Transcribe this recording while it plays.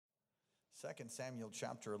2 Samuel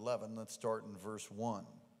chapter 11, let's start in verse 1.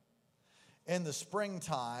 In the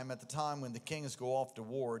springtime, at the time when the kings go off to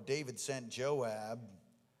war, David sent Joab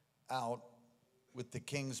out with the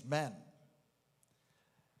king's men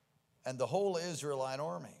and the whole Israelite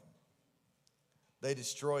army. They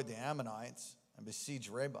destroyed the Ammonites and besieged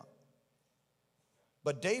Rabbah.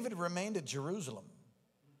 But David remained at Jerusalem.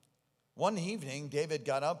 One evening, David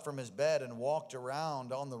got up from his bed and walked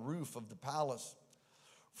around on the roof of the palace.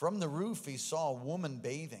 From the roof, he saw a woman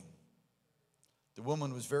bathing. The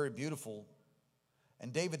woman was very beautiful,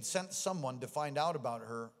 and David sent someone to find out about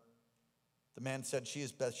her. The man said, "She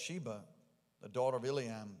is Bathsheba, the daughter of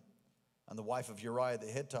Eliam, and the wife of Uriah the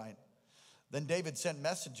Hittite." Then David sent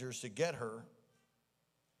messengers to get her.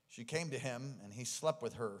 She came to him, and he slept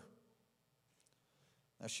with her.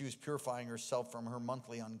 Now she was purifying herself from her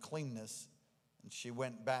monthly uncleanness, and she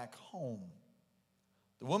went back home.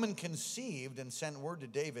 The woman conceived and sent word to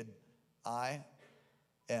David, "I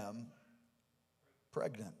am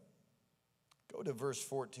pregnant." Go to verse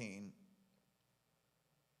 14.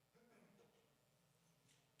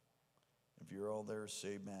 If you're all there, say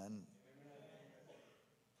amen.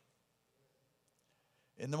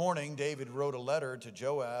 In the morning, David wrote a letter to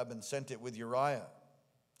Joab and sent it with Uriah.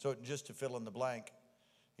 So just to fill in the blank,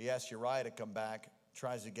 he asked Uriah to come back,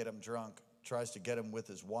 tries to get him drunk, tries to get him with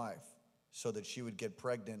his wife so that she would get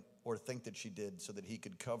pregnant or think that she did so that he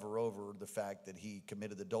could cover over the fact that he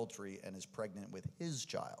committed adultery and is pregnant with his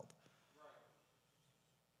child.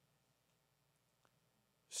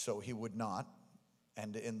 So he would not.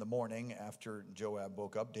 And in the morning, after Joab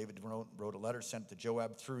woke up, David wrote a letter sent to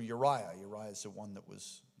Joab through Uriah. Uriah is the one that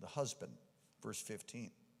was the husband. Verse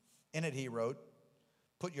 15. In it he wrote,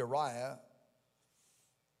 "Put Uriah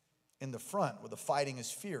in the front where the fighting is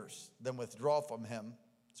fierce, then withdraw from him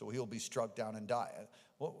so he'll be struck down and die."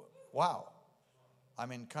 Well, wow. I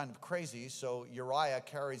mean, kind of crazy. So Uriah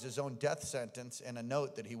carries his own death sentence in a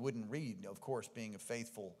note that he wouldn't read. Of course, being a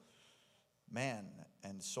faithful man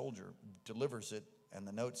and soldier, delivers it. And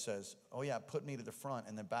the note says, "Oh yeah, put me to the front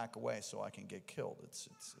and then back away so I can get killed."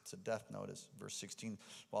 It's a death notice. Verse 16,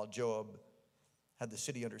 while Joab had the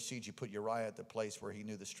city under siege, he put Uriah at the place where he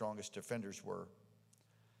knew the strongest defenders were.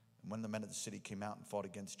 And when the men of the city came out and fought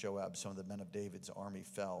against Joab, some of the men of David's army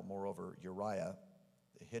fell. Moreover, Uriah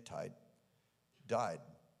the Hittite died.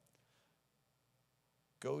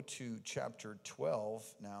 Go to chapter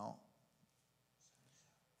 12 now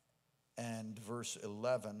and verse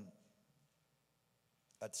 11.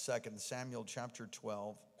 At 2 Samuel chapter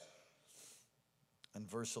 12 and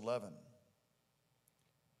verse 11.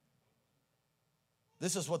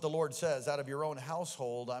 This is what the Lord says, "Out of your own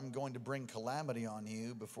household I'm going to bring calamity on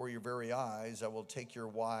you. Before your very eyes I will take your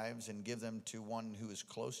wives and give them to one who is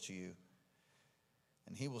close to you.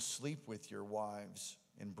 And he will sleep with your wives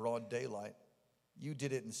in broad daylight. You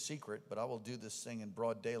did it in secret, but I will do this thing in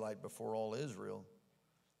broad daylight before all Israel."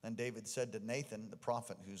 Then David said to Nathan, the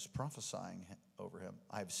prophet who's prophesying over him,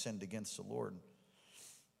 "I have sinned against the Lord."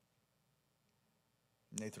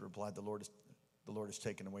 Nathan replied, the Lord has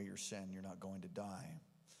taken away your sin. You're not going to die."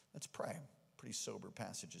 Let's pray. Pretty sober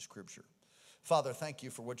passage of Scripture. Father, thank you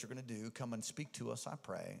for what you're going to do. Come and speak to us, I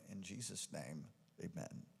pray. In Jesus' name,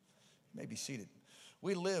 amen. You may be seated.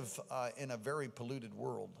 We live in a very polluted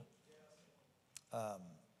world.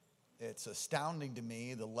 It's astounding to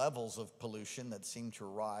me the levels of pollution that seem to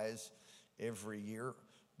rise every year.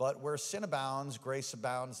 But where sin abounds, grace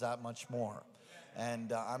abounds that much more.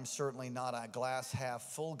 And I'm certainly not a glass half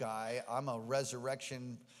full guy. I'm a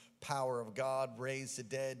resurrection power of God, raise the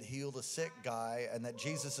dead, heal the sick guy, and that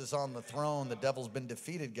Jesus is on the throne, the devil's been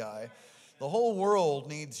defeated guy. The whole world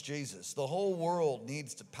needs Jesus. The whole world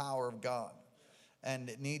needs the power of God. And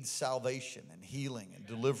it needs salvation and healing and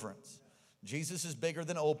deliverance. Jesus is bigger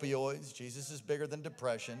than opioids. Jesus is bigger than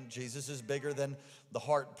depression. Jesus is bigger than the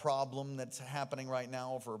heart problem that's happening right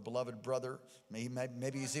now for a beloved brother.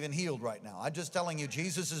 Maybe he's even healed right now. I'm just telling you,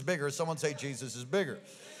 Jesus is bigger. Someone say Jesus is bigger.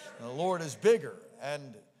 And the Lord is bigger.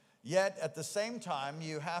 And yet, at the same time,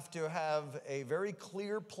 you have to have a very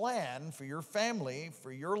clear plan for your family,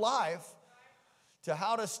 for your life, to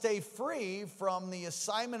how to stay free from the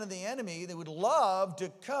assignment of the enemy that would love to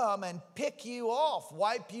come and pick you off,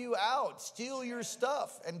 wipe you out, steal your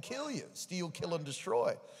stuff, and kill you. Steal, kill, and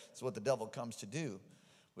destroy. That's what the devil comes to do.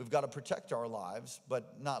 We've got to protect our lives,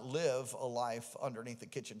 but not live a life underneath the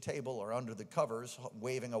kitchen table or under the covers,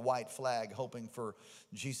 waving a white flag, hoping for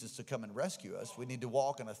Jesus to come and rescue us. We need to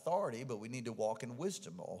walk in authority, but we need to walk in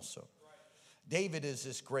wisdom also. David is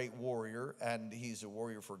this great warrior, and he's a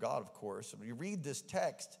warrior for God, of course. And when you read this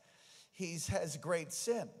text, he has great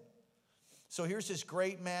sin. So here's this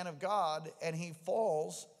great man of God, and he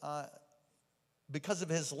falls because of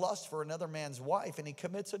his lust for another man's wife, and he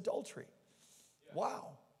commits adultery.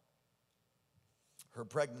 Wow. Her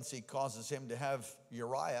pregnancy causes him to have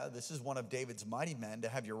Uriah. This is one of David's mighty men, to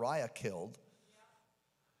have Uriah killed.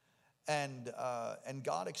 And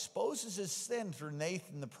God exposes his sin through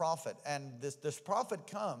Nathan the prophet. And this prophet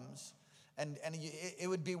comes, and it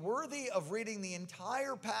would be worthy of reading the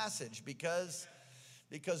entire passage, because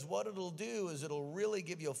what it'll do is it'll really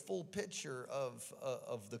give you a full picture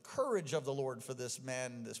of the courage of the Lord for this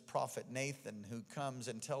man, this prophet Nathan, who comes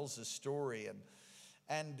and tells his story.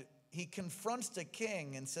 And he confronts the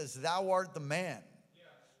king and says, "Thou art the man."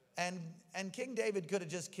 And King David could have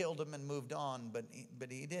just killed him and moved on, but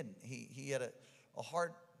he didn't. He had a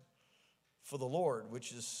heart for the Lord,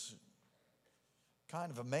 which is kind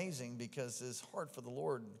of amazing, because his heart for the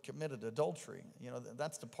Lord committed adultery. You know,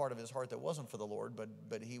 that's the part of his heart that wasn't for the Lord,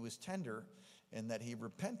 but he was tender in that he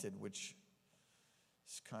repented, which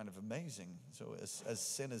is kind of amazing. So as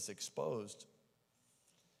sin is exposed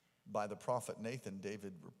by the prophet Nathan,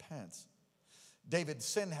 David repents. David's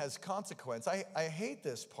sin has consequence. I hate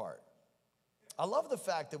this part. I love the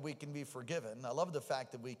fact that we can be forgiven. I love the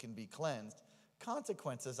fact that we can be cleansed.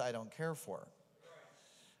 Consequences I don't care for.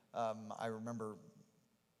 I remember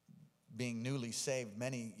being newly saved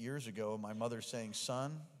many years ago, my mother saying,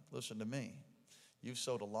 "Son, listen to me. You've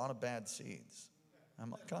sowed a lot of bad seeds."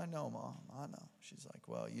 I'm like, "I know, Mom, I know." She's like,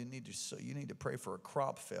 "Well, you need to pray for a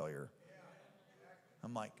crop failure."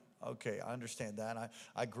 I'm like, "Okay, I understand that."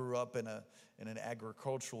 I grew up in an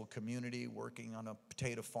agricultural community, working on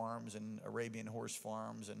potato farms and Arabian horse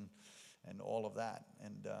farms and all of that,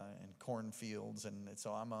 and cornfields, and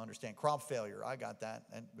so I understand crop failure. I got that,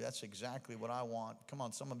 and that's exactly what I want. Come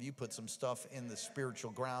on, some of you put some stuff in the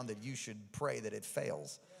spiritual ground that you should pray that it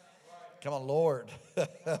fails. Come on, Lord.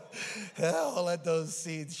 Hell, let those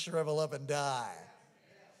seeds shrivel up and die.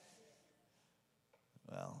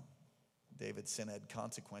 Well, David's sin had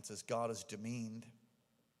consequences. God is demeaned.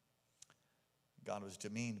 God was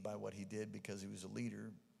demeaned by what he did because he was a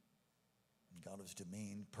leader. God was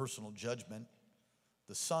demeaned. Personal judgment.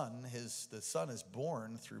 The son is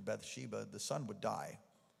born through Bathsheba. The son would die.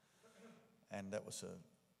 And that was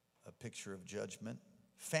a picture of judgment.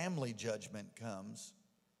 Family judgment comes.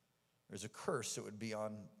 There's a curse that would be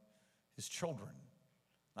on his children.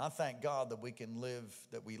 And I thank God that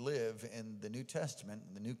we live in the New Testament,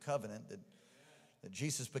 in the New Covenant, that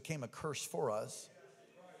Jesus became a curse for us.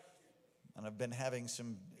 And I've been having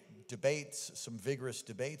some vigorous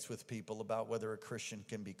debates with people about whether a Christian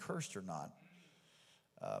can be cursed or not.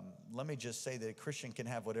 Let me just say that a Christian can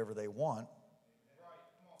have whatever they want.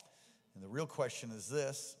 And the real question is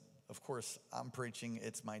this. Of course, I'm preaching,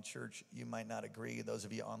 it's my church. You might not agree, those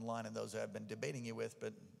of you online and those I've been debating you with,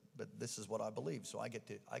 but this is what I believe. So I get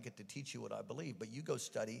to teach you what I believe. But you go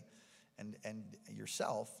study and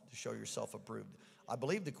yourself to show yourself approved. I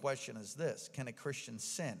believe the question is this: can a Christian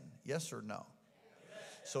sin? Yes or no?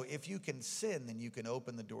 So if you can sin, then you can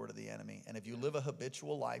open the door to the enemy. And if you live a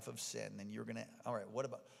habitual life of sin, then you're gonna, all right, what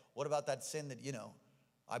about that sin that,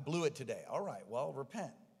 I blew it today? All right, well,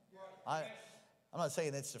 repent. I'm not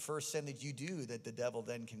saying it's the first sin that you do that the devil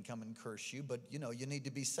then can come and curse you, but you need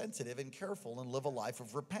to be sensitive and careful and live a life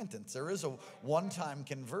of repentance. There is a one-time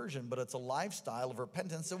conversion, but it's a lifestyle of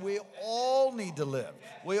repentance that we all need to live.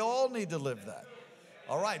 We all need to live that.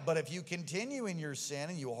 All right, but if you continue in your sin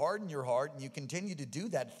and you harden your heart and you continue to do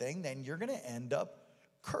that thing, then you're going to end up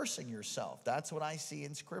cursing yourself. That's what I see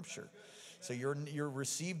in Scripture. So you're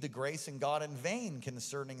received the grace in God in vain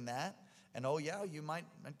concerning that. And you might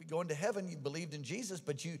be going to heaven, you believed in Jesus,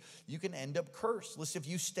 but you can end up cursed. Listen, if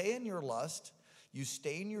you stay in your lust, you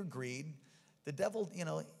stay in your greed, the devil,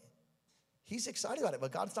 he's excited about it,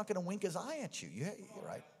 but God's not going to wink his eye at you. You're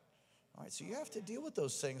right. All right, so you have to deal with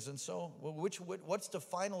those things. And so, what's the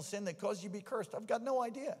final sin that caused you to be cursed? I've got no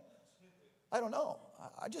idea. I don't know.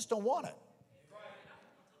 I just don't want it.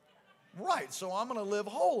 Right, so I'm going to live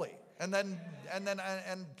holy. And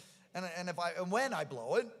when I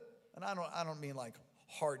blow it, and I don't mean like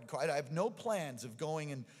hardcore. I have no plans of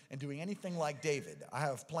going and doing anything like David. I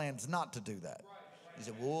have plans not to do that. He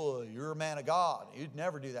said, "Whoa, you're a man of God. You'd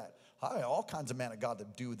never do that." I have all kinds of men of God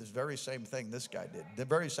that do this very same thing this guy did, the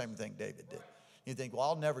very same thing David did. You think, "Well,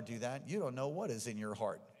 I'll never do that." You don't know what is in your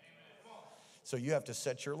heart. So you have to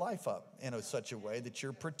set your life up in such a way that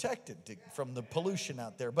you're protected from the pollution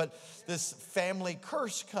out there. But this family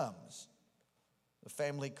curse comes. The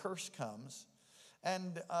family curse comes.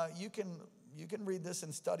 And you can read this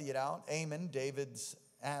and study it out. Ammon, David's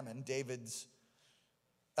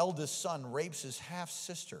eldest son, rapes his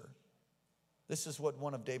half-sister. This is what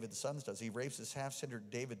one of David's sons does. He rapes his half-sister,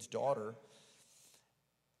 David's daughter.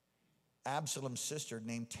 Absalom's sister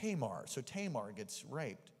named Tamar. So Tamar gets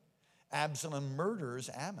raped. Absalom murders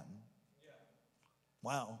Ammon.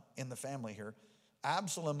 Wow, in the family here.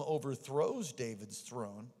 Absalom overthrows David's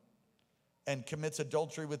throne and commits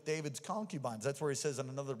adultery with David's concubines. That's where he says, and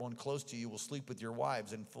another one close to you will sleep with your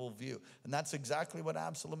wives in full view. And that's exactly what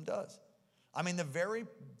Absalom does. I mean, the very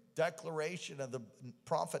declaration of the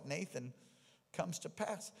prophet Nathan comes to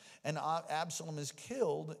pass. And Absalom is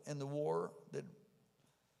killed in the war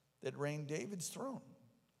that reigned David's throne.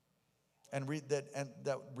 And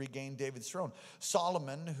that regained David's throne.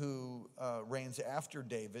 Solomon, who reigns after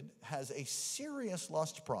David, has a serious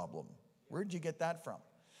lust problem. Where did you get that from?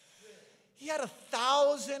 He had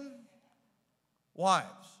 1,000 wives.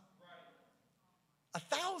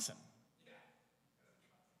 1,000.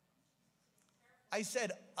 I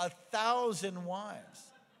said 1,000 wives.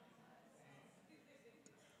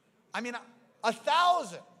 I mean,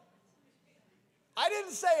 1,000. I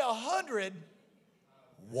didn't say 100.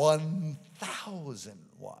 1,000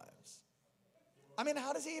 wives. I mean,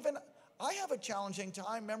 how does he even... I have a challenging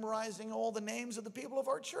time memorizing all the names of the people of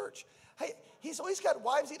our church. Hey, he's always got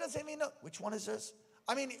wives. He doesn't even know. Which one is this?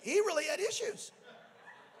 I mean, he really had issues.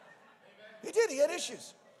 He did. He had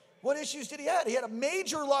issues. What issues did he have? He had a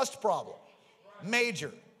major lust problem.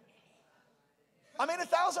 Major. I mean,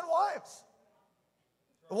 1,000 wives.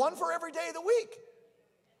 One for every day of the week.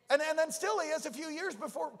 And then still he has a few years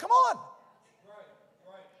before. Come on.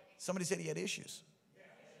 Somebody said he had issues.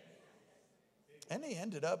 And he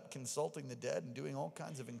ended up consulting the dead and doing all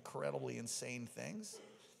kinds of incredibly insane things.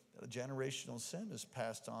 The generational sin is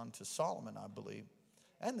passed on to Solomon, I believe.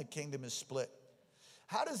 And the kingdom is split.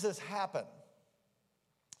 How does this happen?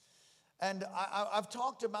 And I've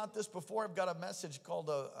talked about this before. I've got a message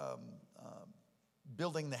called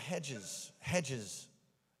Building the Hedges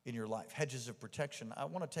in your life, hedges of protection. I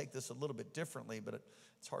want to take this a little bit differently, but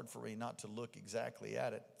it's hard for me not to look exactly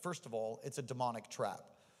at it. First of all, it's a demonic trap.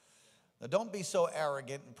 Now, don't be so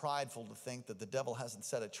arrogant and prideful to think that the devil hasn't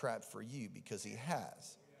set a trap for you, because he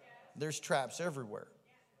has. There's traps everywhere.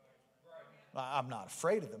 I'm not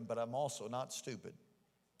afraid of them, but I'm also not stupid.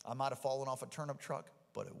 I might have fallen off a turnip truck,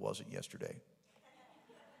 but it wasn't yesterday.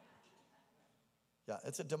 Yeah,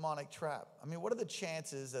 it's a demonic trap. I mean, what are the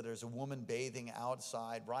chances that there's a woman bathing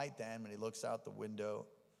outside right then when he looks out the window,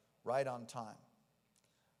 right on time?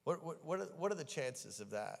 What are the chances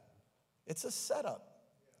of that? It's a setup.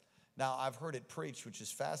 Now, I've heard it preached, which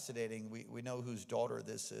is fascinating. We know whose daughter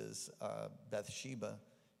this is, Bathsheba.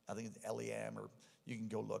 I think it's Eliam, or you can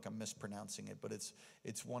go look. I'm mispronouncing it, but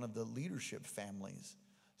it's one of the leadership families.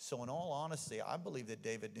 So in all honesty, I believe that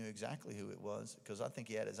David knew exactly who it was, because I think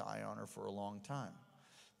he had his eye on her for a long time.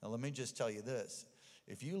 Now, let me just tell you this.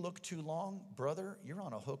 If you look too long, brother, you're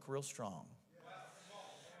on a hook real strong.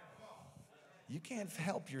 You can't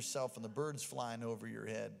help yourself when the birds flying over your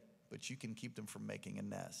head, but you can keep them from making a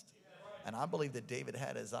nest. And I believe that David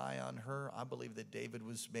had his eye on her. I believe that David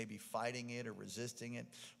was maybe fighting it or resisting it.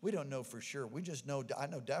 We don't know for sure. We just know, I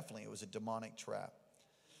know definitely it was a demonic trap.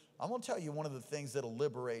 I'm going to tell you one of the things that'll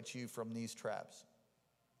liberate you from these traps.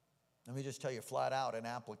 Let me just tell you flat out an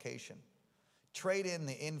application. Trade in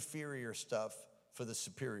the inferior stuff for the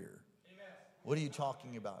superior. Amen. What are you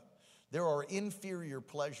talking about? There are inferior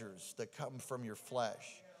pleasures that come from your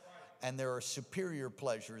flesh, and there are superior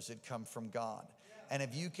pleasures that come from God. And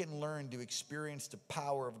if you can learn to experience the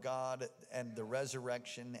power of God and the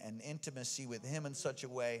resurrection and intimacy with him in such a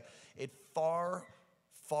way, it far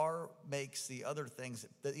makes the other things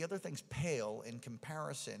pale in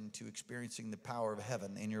comparison to experiencing the power of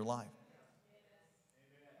heaven in your life.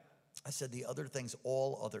 I said the other things,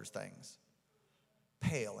 all other things,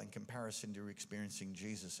 pale in comparison to experiencing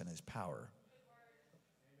Jesus and his power.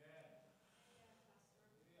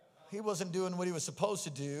 He wasn't doing what he was supposed to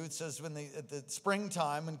do. It says at the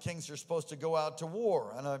springtime when kings are supposed to go out to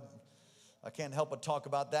war. And I can't help but talk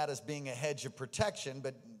about that as being a hedge of protection,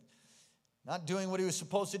 but not doing what he was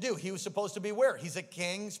supposed to do. He was supposed to be where? He's a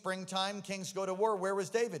king. Springtime, kings go to war. Where was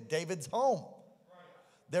David? David's home.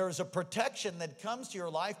 There is a protection that comes to your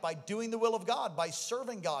life by doing the will of God, by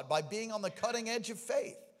serving God, by being on the cutting edge of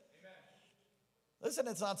faith. Amen. Listen,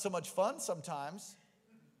 it's not so much fun sometimes.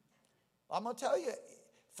 I'm going to tell you,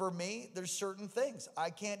 for me, there's certain things I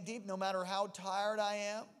can't deep no matter how tired I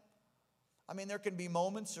am. I mean, there can be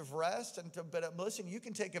moments of rest, but listen, you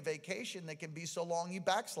can take a vacation that can be so long you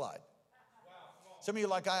backslide. Some of you are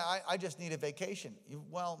like, I just need a vacation.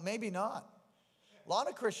 Well, maybe not. A lot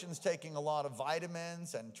of Christians taking a lot of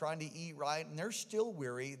vitamins and trying to eat right, and they're still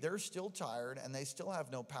weary, they're still tired, and they still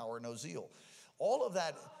have no power, no zeal. All of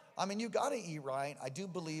that, I mean, you got to eat right. I do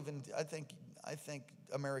believe in, I think I think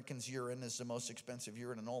Americans' urine is the most expensive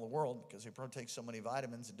urine in all the world because they probably take so many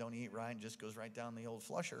vitamins and don't eat right and just goes right down the old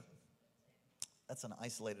flusher. That's an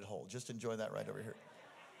isolated hole. Just enjoy that right over here.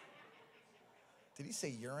 Did he say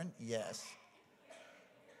urine? Yes.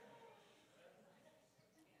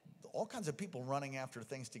 All kinds of people running after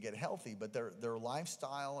things to get healthy, but their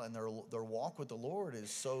lifestyle and their walk with the Lord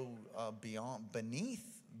is so beneath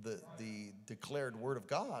the declared word of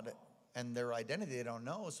God, and their identity they don't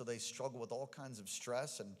know, so they struggle with all kinds of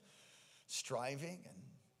stress and striving. And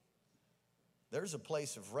there's a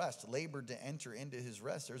place of rest. Labor to enter into his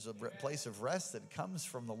rest. There's a place of rest that comes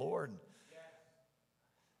from the Lord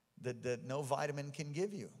that no vitamin can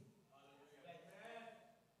give you.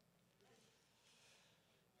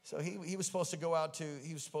 So he was supposed to go out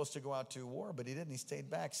to war, but he didn't. He stayed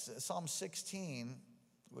back. Psalm 16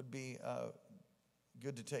 would be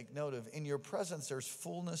good to take note of. In your presence there's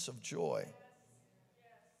fullness of joy.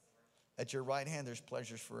 At your right hand there's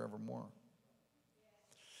pleasures forevermore.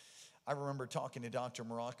 I remember talking to Dr.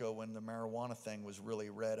 Morocco when the marijuana thing was really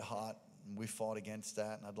red hot, and we fought against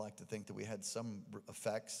that, and I'd like to think that we had some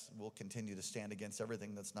effects. We'll continue to stand against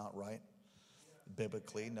everything that's not right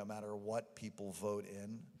biblically, no matter what people vote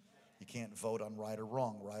in. You can't vote on right or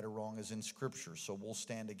wrong. Right or wrong is in Scripture, so we'll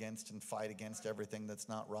stand against and fight against everything that's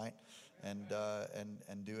not right, and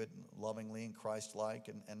do it lovingly and Christ-like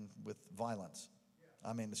and with violence.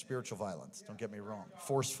 I mean, the spiritual violence. Don't get me wrong.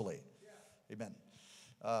 Forcefully. Amen.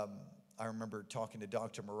 I remember talking to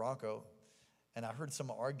Dr. Morocco, and I heard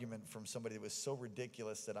some argument from somebody that was so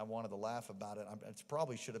ridiculous that I wanted to laugh about it. It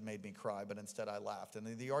probably should have made me cry, but instead I laughed. And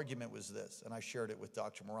the argument was this, and I shared it with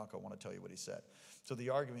Dr. Morocco. I want to tell you what he said. So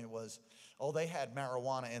the argument was, they had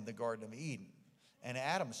marijuana in the Garden of Eden, and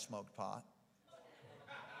Adam smoked pot.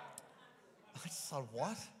 I just thought,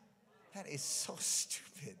 what? That is so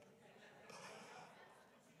stupid.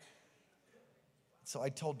 So I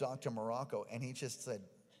told Dr. Morocco, and he just said,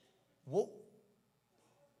 well,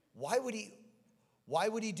 why would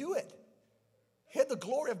he do it? He had the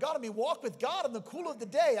glory of God. I mean, walk with God in the cool of the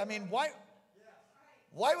day. I mean, why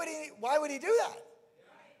would he do that?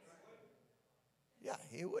 Yeah,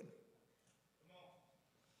 he wouldn't.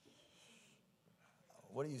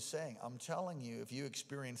 What are you saying? I'm telling you, if you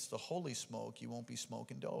experience the holy smoke, you won't be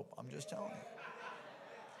smoking dope. I'm just telling you.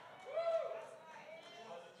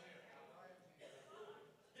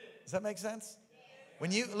 Does that make sense?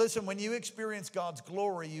 When you experience God's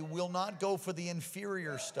glory, you will not go for the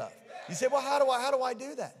inferior stuff. You say, well, how do I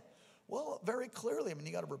do that? Well, very clearly, I mean,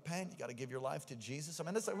 you got to repent. You got to give your life to Jesus. I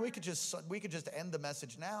mean, we could just end the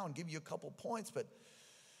message now and give you a couple points, but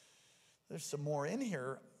there's some more in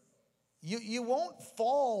here. You won't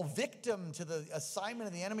fall victim to the assignment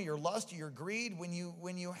of the enemy, your lust, or your greed when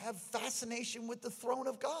you have fascination with the throne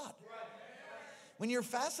of God. When you're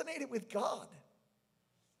fascinated with God,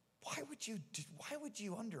 why would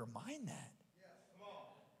you undermine that?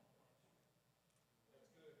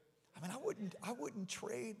 I mean, I wouldn't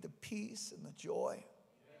trade the peace and the joy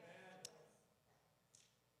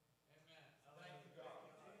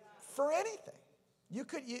for anything. You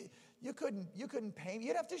couldn't pay me.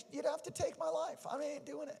 You'd have to take my life. I ain't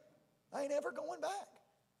doing it. I ain't ever going back.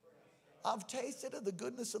 I've tasted of the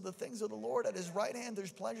goodness of the things of the Lord. At his right hand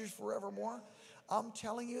there's pleasures forevermore. I'm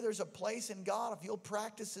telling you, there's a place in God if you'll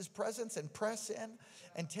practice his presence and press in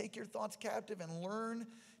and take your thoughts captive and learn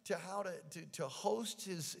how to host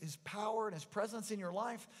his power and his presence in your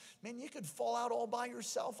life. Man, you could fall out all by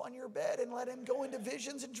yourself on your bed and let him go into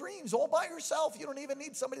visions and dreams all by yourself. You don't even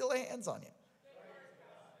need somebody to lay hands on you.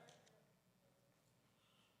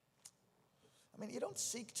 I mean, you don't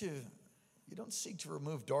seek to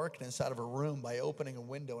remove darkness out of a room by opening a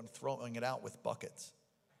window and throwing it out with buckets.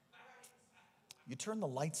 You turn the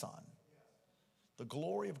lights on. The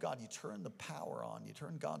glory of God, you turn the power on. You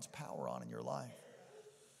turn God's power on in your life.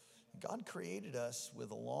 God created us with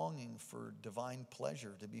a longing for divine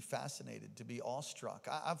pleasure, to be fascinated, to be awestruck.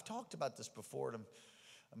 I've talked about this before, and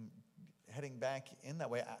I'm heading back in that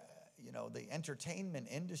way. The entertainment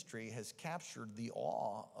industry has captured the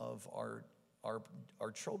awe of our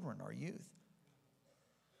children, our youth.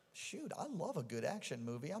 Shoot, I love a good action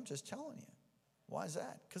movie. I'm just telling you. Why is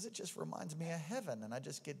that? Because it just reminds me of heaven, and I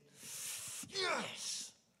just get,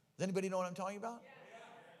 yes! Does anybody know what I'm talking about?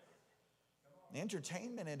 The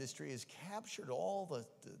entertainment industry has captured all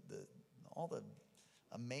the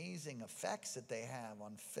amazing effects that they have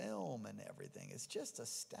on film and everything. It's just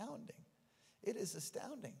astounding. It is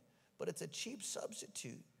astounding. But it's a cheap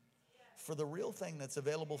substitute for the real thing that's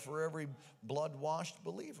available for every blood-washed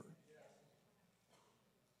believer.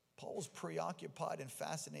 Paul's preoccupied and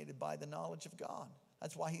fascinated by the knowledge of God.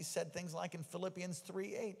 That's why he said things like in Philippians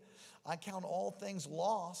 3:8, I count all things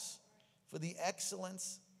loss for the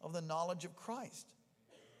excellence of the knowledge of Christ.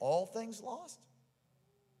 All things lost.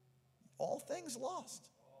 All things lost.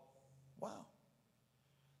 Wow.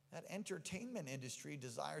 That entertainment industry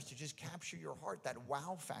desires to just capture your heart, that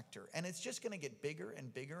wow factor. And it's just going to get bigger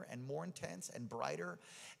and bigger and more intense and brighter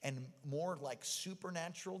and more like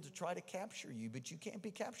supernatural to try to capture you. But you can't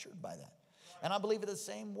be captured by that. And I believe in the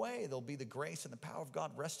same way, there'll be the grace and the power of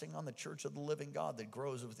God resting on the church of the living God that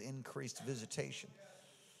grows with increased visitation.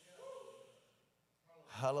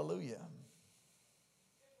 Hallelujah.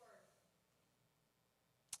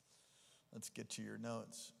 Let's get to your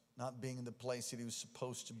notes. Not being in the place that he was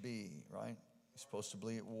supposed to be, right? He's supposed to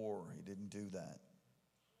be at war. He didn't do that.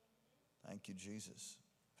 Thank you, Jesus.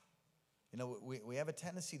 You know, we have a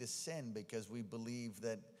tendency to sin because we believe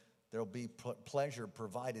that there'll be pleasure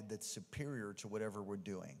provided that's superior to whatever we're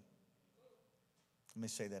doing. Let me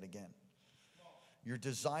say that again. Your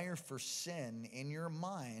desire for sin in your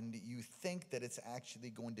mind, you think that it's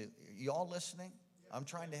actually going to, you all listening? I'm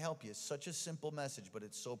trying to help you. It's such a simple message, but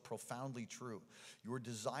it's so profoundly true. Your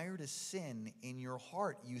desire to sin in your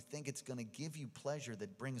heart, you think it's going to give you pleasure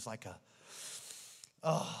that brings like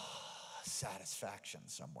a satisfaction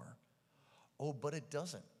somewhere. Oh, but it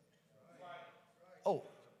doesn't. Oh,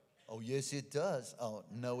 yes, it does. Oh,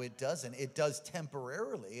 no, it doesn't. It does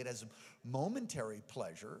temporarily. It has momentary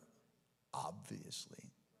pleasure, obviously.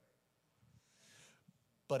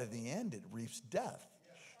 But at the end, it reaps death.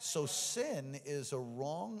 So sin is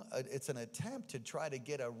it's an attempt to try to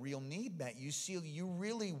get a real need met. You see, you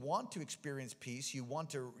really want to experience peace. You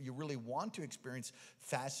really want to experience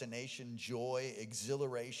fascination, joy,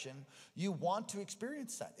 exhilaration. You want to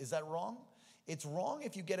experience that. Is that wrong? It's wrong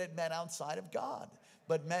if you get it met outside of God.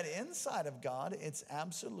 But met inside of God, it's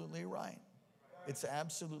absolutely right. It's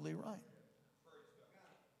absolutely right.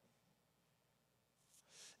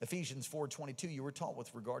 Ephesians 4:22, you were taught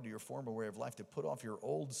with regard to your former way of life to put off your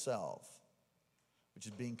old self, which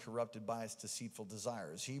is being corrupted by its deceitful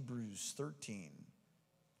desires. Hebrews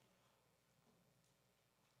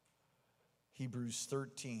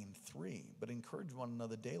 13:3, but encourage one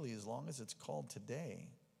another daily as long as it's called today,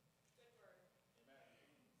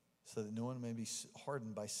 so that no one may be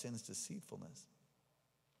hardened by sin's deceitfulness.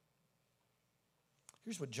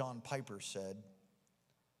 Here's what John Piper said.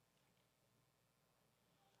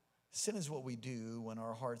 Sin is what we do when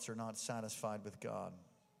our hearts are not satisfied with God.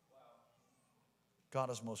 God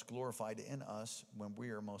is most glorified in us when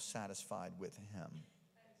we are most satisfied with him.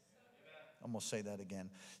 I'm going to say that again.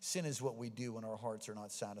 Sin is what we do when our hearts are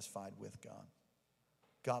not satisfied with God.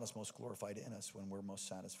 God is most glorified in us when we're most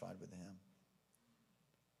satisfied with him.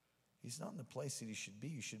 He's not in the place that he should be.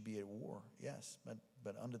 You should be at war, yes,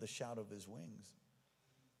 but under the shadow of his wings.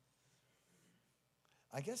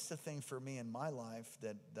 I guess the thing for me in my life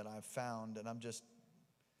that I've found, and I'm just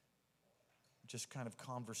kind of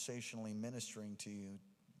conversationally ministering to you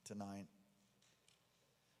tonight,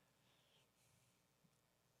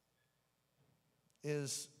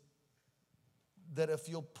 is that if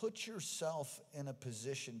you'll put yourself in a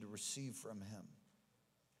position to receive from him,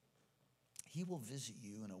 he will visit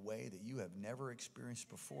you in a way that you have never experienced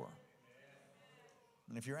before.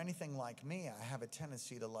 And if you're anything like me, I have a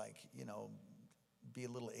tendency to be a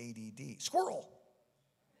little ADD. Squirrel!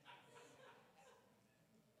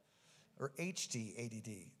 Or HD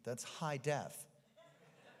ADD. That's high def.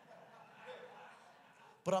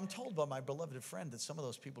 But I'm told by my beloved friend that some of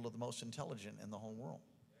those people are the most intelligent in the whole world.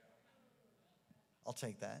 I'll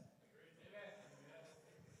take that.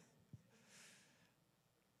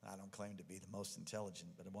 I don't claim to be the most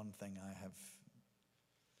intelligent, but one thing I have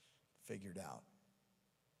figured out.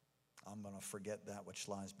 I'm going to forget that which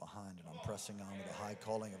lies behind, and I'm pressing on to the high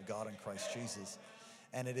calling of God in Christ Jesus.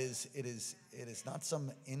 And it is not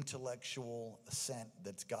some intellectual assent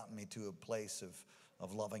that's gotten me to a place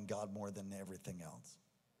of loving God more than everything else.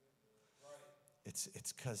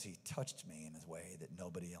 It's because he touched me in a way that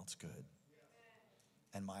nobody else could.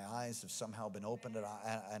 And my eyes have somehow been opened,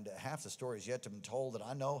 and half the story is yet to be told, that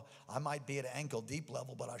I know I might be at ankle deep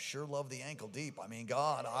level, but I sure love the ankle deep. I mean,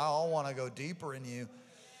 God, I want to go deeper in you.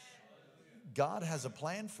 God has a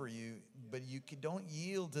plan for you, but you don't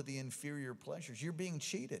yield to the inferior pleasures. You're being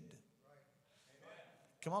cheated.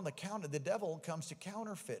 Come on, the devil comes to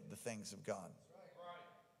counterfeit the things of God.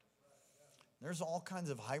 There's all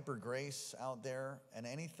kinds of hyper grace out there, and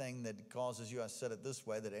anything that causes you, I said it this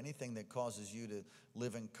way, that anything that causes you to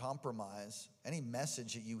live in compromise, any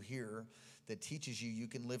message that you hear that teaches you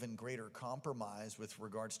can live in greater compromise with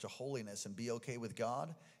regards to holiness and be okay with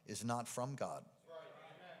God is not from God.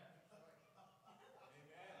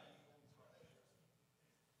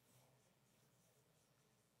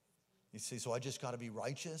 You see, so I just got to be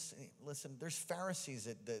righteous. Listen, there's Pharisees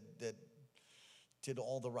that did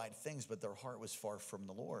all the right things, but their heart was far from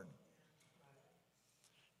the Lord.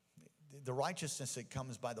 The righteousness that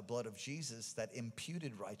comes by the blood of Jesus, that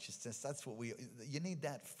imputed righteousness, that's what you need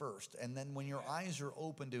that first. And then when your eyes are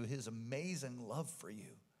open to his amazing love for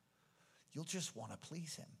you, you'll just want to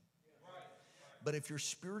please him. But if you're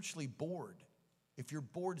spiritually bored, if you're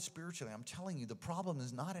bored spiritually, I'm telling you, the problem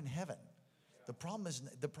is not in heaven. The problem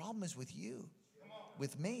is with you,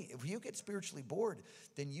 with me. If you get spiritually bored,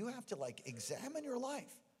 then you have to examine your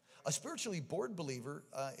life. A spiritually bored believer,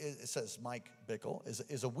 it says Mike Bickle,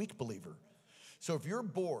 is a weak believer. So if you're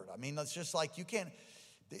bored, I mean, it's just like you can't,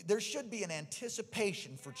 there should be an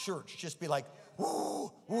anticipation for church. Just be like,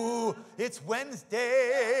 ooh, ooh, it's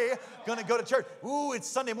Wednesday, gonna go to church. Ooh, it's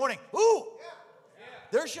Sunday morning. Ooh,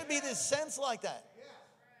 there should be this sense like that.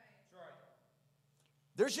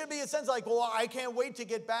 There should be a sense like, well, I can't wait to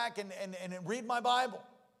get back and read my Bible.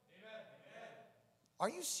 Are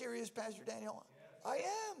you serious, Pastor Daniel? I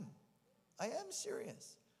am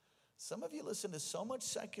serious. Some of you listen to so much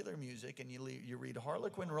secular music and you read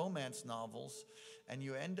Harlequin romance novels and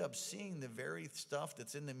you end up seeing the very stuff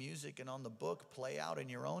that's in the music and on the book play out in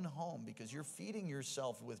your own home because you're feeding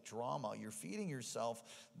yourself with drama. You're feeding yourself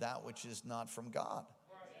that which is not from God.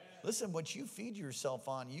 Listen, what you feed yourself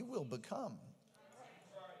on, you will become.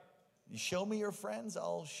 You show me your friends,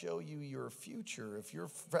 I'll show you your future. If your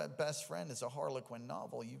best friend is a Harlequin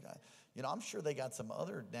novel, I'm sure they got some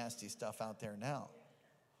other nasty stuff out there now.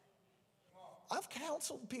 I've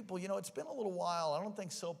counseled people, it's been a little while. I don't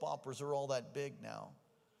think soap operas are all that big now.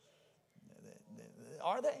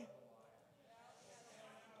 Are they?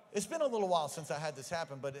 It's been a little while since I had this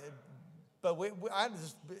happen, but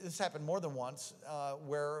this happened more than once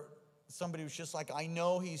where somebody was just like, I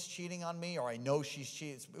know he's cheating on me, or I know she's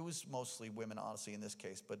cheating. It was mostly women, honestly, in this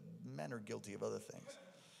case, but men are guilty of other things.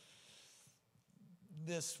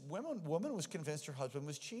 This woman was convinced her husband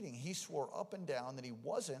was cheating. He swore up and down that he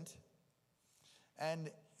wasn't. And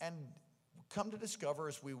come to discover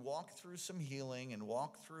as we walk through some healing and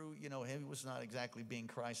walk through, he was not exactly being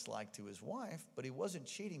Christ-like to his wife, but he wasn't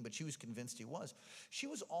cheating, but she was convinced he was. She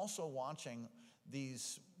was also watching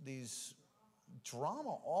these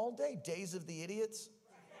drama all day. Days of the Idiots.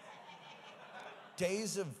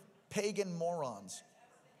 Days of Pagan Morons.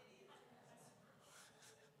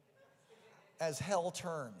 As hell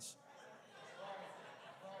turns.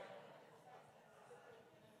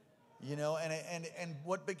 And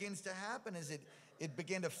what begins to happen is it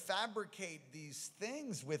began to fabricate these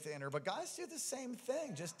things within her. But guys do the same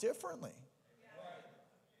thing, just differently.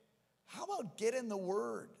 How about get in the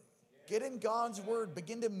Word? Get in God's Word.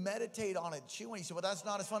 Begin to meditate on it. Chew on it. You say, well, that's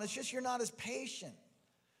not as fun. It's just you're not as patient.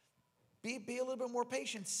 Be a little bit more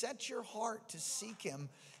patient. Set your heart to seek him.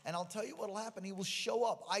 And I'll tell you what will happen. He will show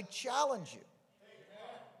up. I challenge you.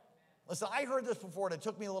 Listen, I heard this before, and it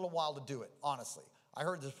took me a little while to do it, honestly. I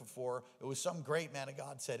heard this before. It was some great man of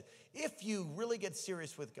God said, if you really get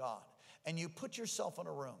serious with God and you put yourself in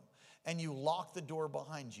a room and you lock the door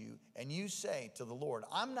behind you and you say to the Lord,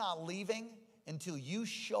 I'm not leaving until you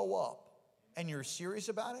show up and you're serious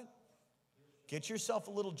about it, get yourself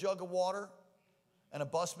a little jug of water and a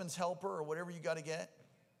busman's helper or whatever you got to get.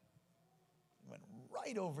 It went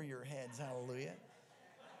right over your heads, hallelujah.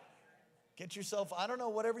 Get yourself, I don't know,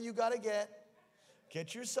 whatever you got to get.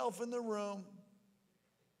 Get yourself in the room.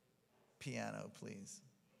 Piano, please.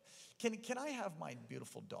 Can I have my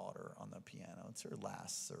beautiful daughter on the piano? It's her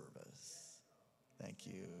last service. Thank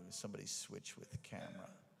you. Somebody switch with the camera.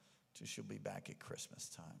 So she'll be back at Christmas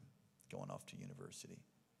time, going off to university.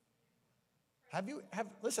 Have you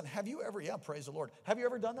ever, praise the Lord. Have you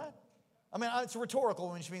ever done that? I mean, it's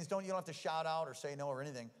rhetorical, which means you don't have to shout out or say no or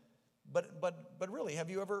anything. But really,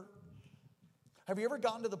 have you ever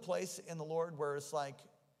gotten to the place in the Lord where it's like,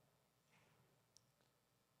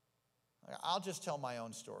 I'll just tell my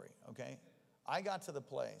own story, okay? I got to the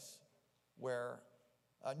place where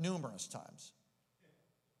numerous times.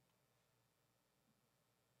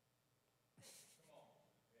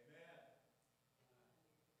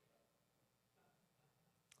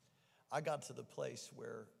 I got to the place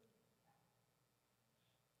where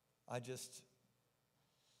I just,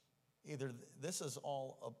 either this is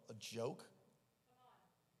all a joke,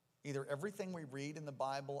 either everything we read in the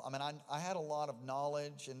Bible, I mean, I had a lot of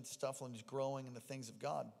knowledge and stuff and just growing in the things of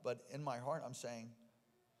God, but in my heart I'm saying,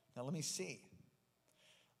 now let me see.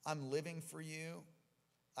 I'm living for you,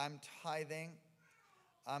 I'm tithing,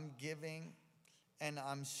 I'm giving, and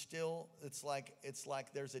I'm still, it's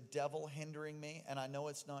like there's a devil hindering me, and I know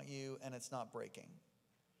it's not you, and it's not breaking.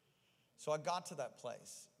 So I got to that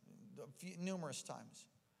place numerous times.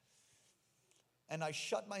 and I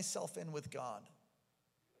shut myself in with God.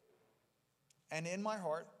 And in my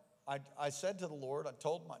heart, I said to the Lord, I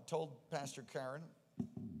told Pastor Karen,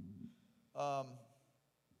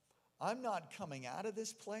 I'm not coming out of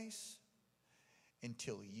this place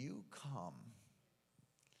until you come.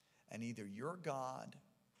 And either you're God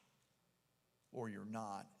or you're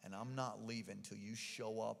not. And I'm not leaving until you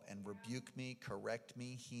show up and rebuke me, correct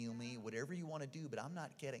me, heal me, whatever you want to do. But I'm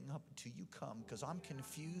not getting up until you come, because I'm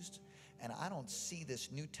confused and I don't see this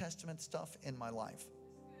New Testament stuff in my life.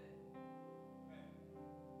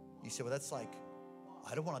 You say, well, that's like,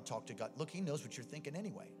 I don't want to talk to God. Look, he knows what you're thinking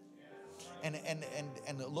anyway. And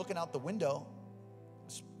looking out the window,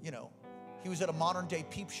 you know, he was at a modern day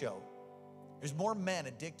peep show. There's more men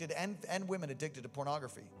addicted and women addicted to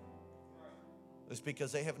pornography. It's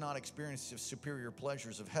because they have not experienced the superior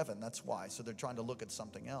pleasures of heaven. That's why. So they're trying to look at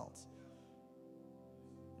something else.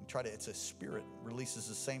 And it's a spirit, releases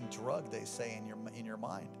the same drug, they say, in your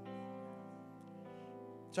mind.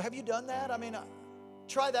 So have you done that? I mean,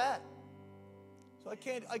 try that. So I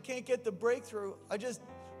can't get the breakthrough.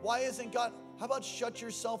 Why isn't God? How about shut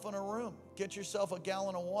yourself in a room? Get yourself a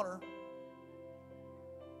gallon of water.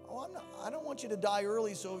 Oh, I don't want you to die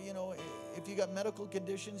early, so, you know, if you got medical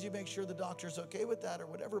conditions, you make sure the doctor's okay with that or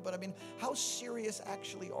whatever. But I mean, how serious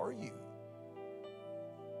actually are you?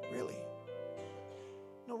 Really?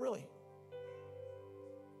 No, really.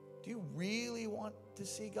 Do you really want to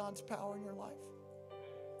see God's power in your life?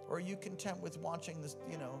 Or are you content with watching this,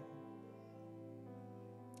 you know,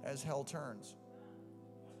 as hell turns?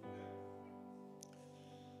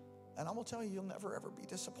 And I will tell you, you'll never, ever be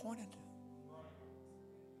disappointed.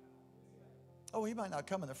 Oh, he might not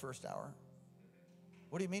come in the first hour.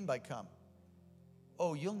 What do you mean by come?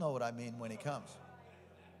 Oh, you'll know what I mean when he comes.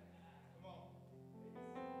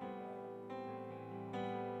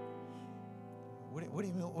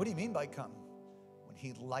 What do you mean by come? When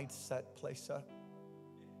he lights that place up,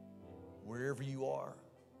 wherever you are,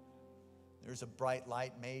 there's a bright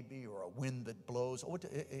light maybe, or a wind that blows. Oh,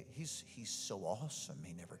 he's so awesome,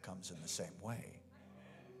 he never comes in the same way.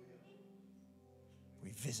 He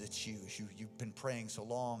visits you as you've been praying so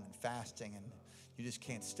long and fasting, and you just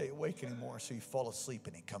can't stay awake anymore, so you fall asleep,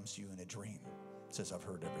 and he comes to you in a dream. Says, I've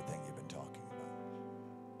heard everything you've been talking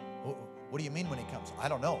about. What do you mean when he comes? I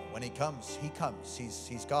don't know. When he comes, he comes.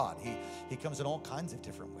 He's God. He comes in all kinds of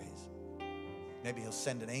different ways. Maybe he'll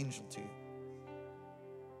send an angel to you.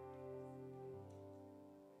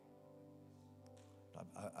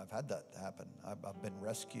 I've had that happen. I've been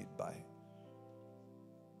rescued by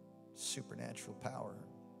supernatural power.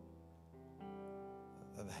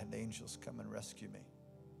 I've had angels come and rescue me.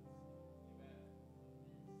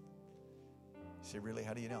 You say, really?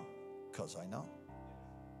 How do you know? Because I know.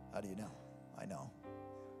 How do you know? I know.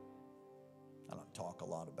 I don't talk a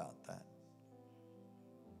lot about that.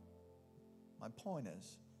 My point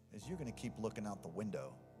is you're going to keep looking out the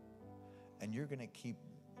window, and you're going to keep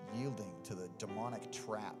yielding to the demonic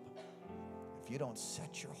trap if you don't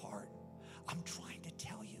set your heart. I'm trying to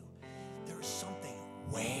tell you, there's something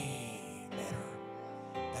way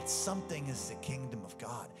better. That something is the kingdom of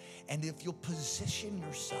God. And if you'll position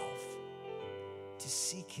yourself to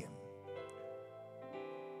seek him,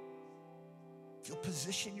 if you'll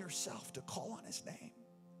position yourself to call on his name,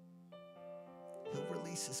 he'll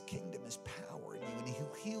release his kingdom, his power in you, and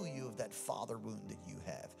he'll heal you of that father wound that you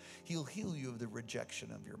have. He'll heal you of the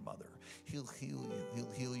rejection of your mother. He'll heal you.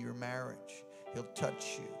 He'll heal your marriage. He'll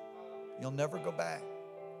touch you. You'll never go back.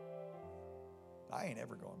 I ain't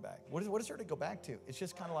ever going back. What is there to go back to? It's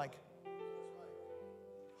just kind of like,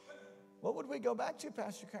 what would we go back to,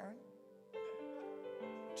 Pastor Karen?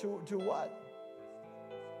 To what?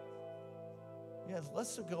 Yes,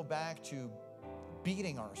 let's go back to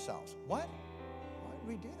beating ourselves. What? Why would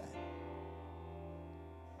we do that?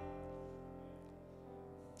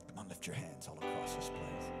 Come on, lift your hands all across this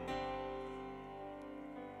place.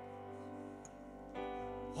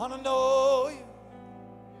 Want to know you.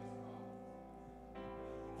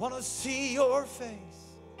 Want to see your face.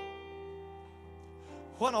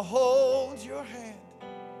 Want to hold your hand.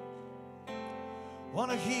 Want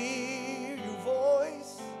to hear your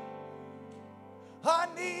voice. I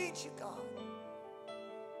need you, God.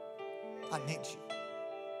 I need you.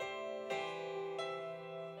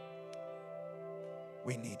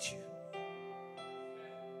 We need you.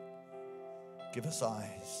 Give us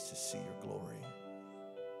eyes to see your glory.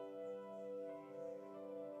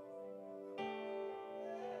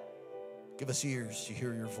 Give us ears to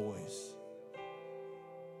hear your voice.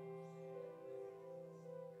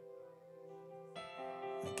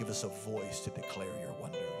 And give us a voice to declare your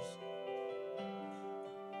wonders.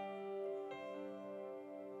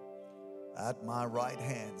 At my right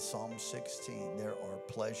hand, Psalm 16, there are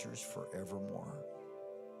pleasures forevermore.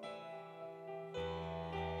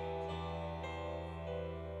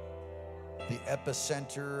 The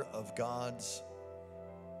epicenter of God's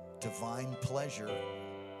divine pleasure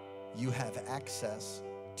you have access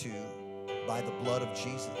to by the blood of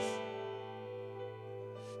Jesus.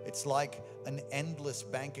 It's like an endless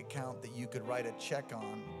bank account that you could write a check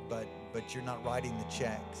on, but you're not writing the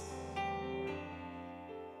checks.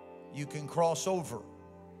 You can cross over.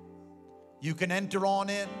 You can enter on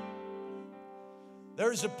in.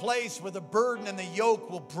 There's a place where the burden and the yoke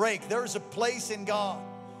will break. There's a place in God.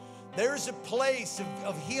 There's a place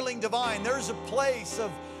of healing divine. There's a place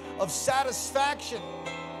of satisfaction.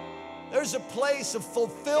 There's a place of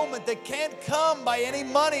fulfillment that can't come by any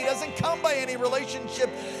money, doesn't come by any relationship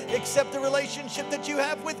except the relationship that you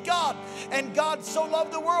have with God. And God so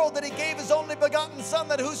loved the world that He gave His only begotten Son,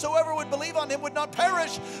 that whosoever would believe on Him would not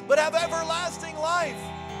perish but have everlasting life.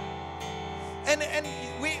 And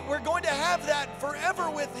we're going to have that forever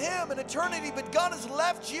with Him in eternity. But God has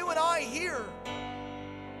left you and I here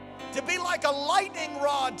to be like a lightning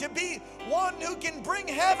rod, to be one who can bring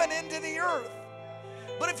heaven into the earth.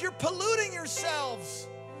 But if you're polluting yourselves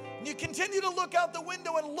and you continue to look out the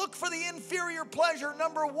window and look for the inferior pleasure,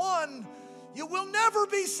 number one, you will never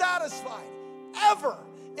be satisfied, ever.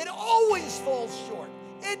 It always falls short.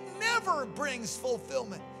 It never brings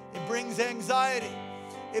fulfillment. It brings anxiety.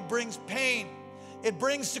 It brings pain. It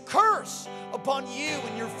brings a curse upon you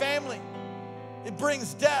and your family. It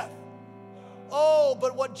brings death. Oh,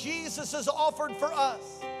 but what Jesus has offered for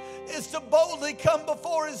us is to boldly come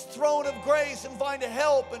before His throne of grace and find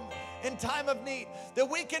help in time of need. That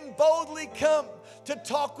we can boldly come to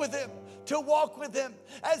talk with Him, to walk with Him.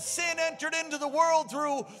 As sin entered into the world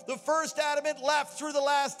through the first Adam, it left through the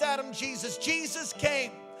last Adam, Jesus. Jesus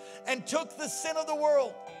came and took the sin of the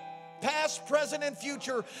world, past, present, and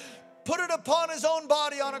future, put it upon His own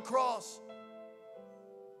body on a cross.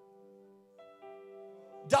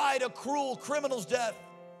 Died a cruel criminal's death.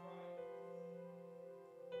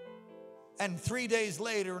 And 3 days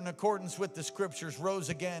later, in accordance with the scriptures, rose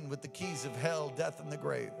again with the keys of hell, death, and the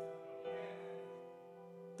grave.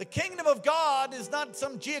 The kingdom of God is not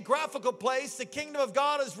some geographical place. The kingdom of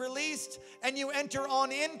God is released, and you enter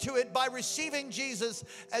on into it by receiving Jesus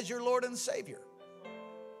as your Lord and Savior.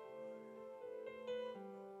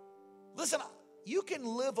 Listen, you can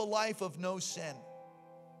live a life of no sin.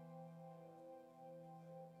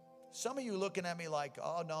 Some of you looking at me like,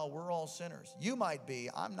 oh no, we're all sinners. You might be,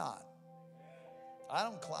 I'm not.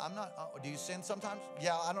 I'm not. Do you sin sometimes?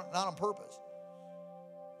 Yeah, not on purpose.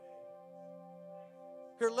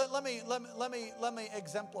 Here, let me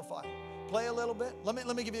exemplify. Play a little bit.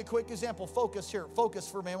 Let me give you a quick example. Focus here. Focus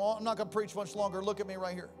for me. Well, I'm not going to preach much longer. Look at me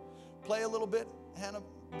right here. Play a little bit, Hannah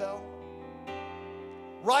Bell.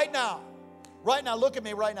 Right now, look at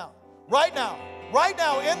me right now. Right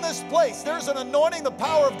now in this place, there's an anointing. The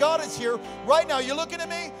power of God is here. Right now, you looking at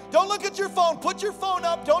me? Don't look at your phone. Put your phone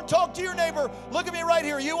up. Don't talk to your neighbor. Look at me right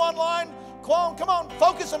here. You online? Come on.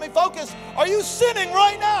 Focus on me. Focus. Are you sinning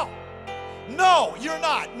right now? No, you're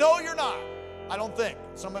not. No, you're not. I don't think.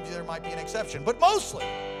 Some of you, there might be an exception, but mostly.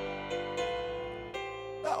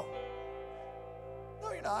 No.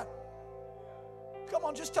 No, you're not. Come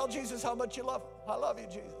on, just tell Jesus how much you love him. I love you,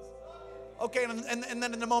 Jesus. Okay, and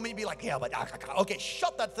then in a moment you'd be like, yeah, but okay,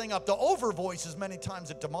 shut that thing up. The over voice is many times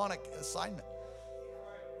a demonic assignment.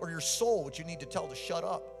 Or your soul, which you need to tell to shut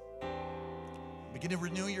up. Begin to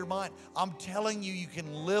renew your mind. I'm telling you, you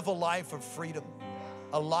can live a life of freedom.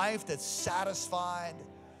 A life that's satisfied,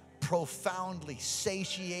 profoundly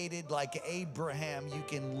satiated like Abraham. You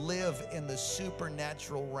can live in the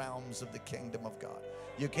supernatural realms of the kingdom of God.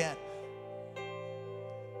 You can.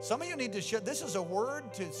 Some of you need to share. This is a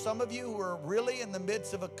word to some of you who are really in the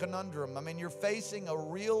midst of a conundrum. I mean, you're facing a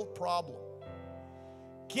real problem.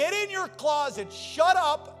 Get in your closet, shut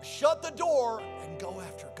up, shut the door, and go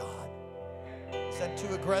after God. Is that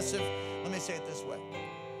too aggressive? Let me say it this way.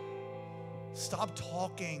 Stop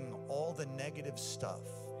talking all the negative stuff.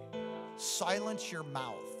 Silence your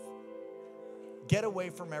mouth. Get away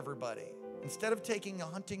from everybody. Instead of taking a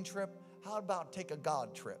hunting trip, how about take a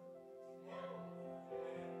God trip?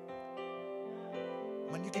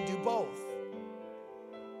 When you can do both.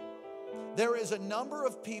 There is a number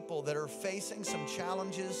of people that are facing some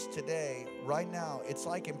challenges today, right now. It's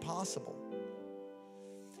like impossible.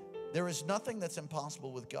 There is nothing that's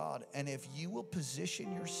impossible with God. And if you will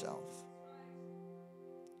position yourself,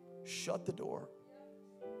 shut the door.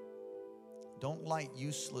 Don't light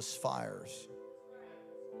useless fires.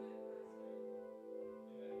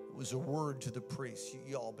 It was a word to the priests.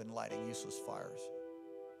 You all been lighting useless fires.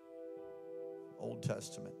 Old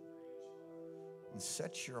Testament, and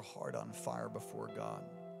set your heart on fire before God.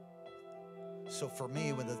 So for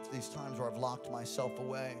me, with these times where I've locked myself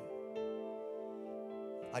away,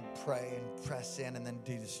 I'd pray and press in and then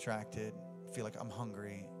be distracted, feel like I'm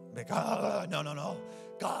hungry. Be like, no.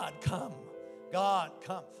 God, come. God,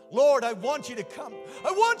 come. Lord, I want you to come.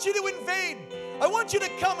 I want you to invade. I want you to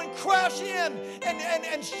come and crash in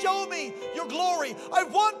and show me your glory. I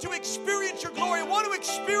want to experience your glory. I want to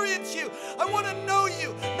experience you. I want to know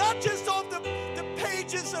you, not just off the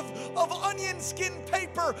pages of onion skin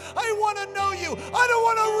paper. I want to know you. I don't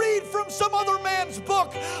want to read from some other man's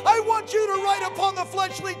book. I want you to write upon the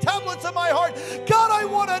fleshly tablets of my heart. God, I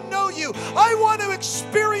want to know you. I want to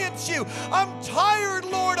experience you. I'm tired,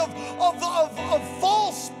 Lord, of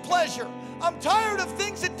false pleasure. I'm tired of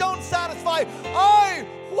things that don't satisfy. I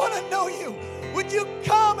want to know you. Would you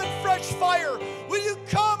come in fresh fire? Would you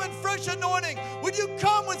come in fresh anointing? Would you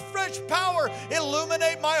come with fresh power?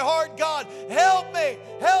 Illuminate my heart, God. Help me,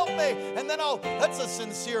 help me. And then that's a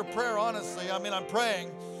sincere prayer, honestly. I mean, I'm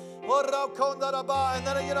praying. And then,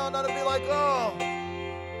 that'll be like, oh,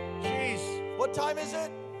 jeez, what time is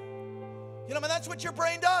it? That's what your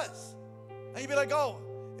brain does. And you'd be like, oh,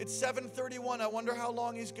 it's 7:31. I wonder how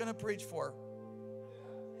long he's going to preach for.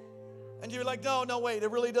 And you're like, no, wait,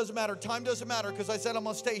 it really doesn't matter. Time doesn't matter because I said I'm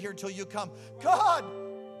going to stay here until you come. God,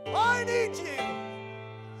 I need you.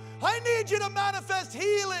 I need you to manifest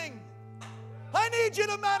healing. I need you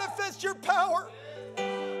to manifest your power.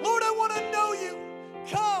 Lord, I want to know you.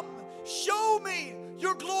 Come, show me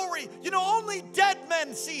your glory. Only dead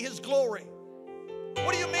men see his glory.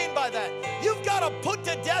 What do you mean by that? You've got to put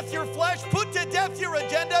to death your flesh, put to death your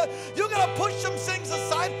agenda. You've got to push some things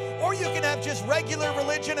aside, or you can have just regular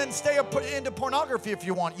religion and stay into pornography if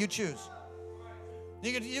you want. You choose.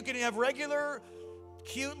 You can have regular,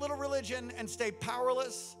 cute little religion and stay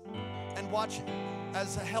powerless and watch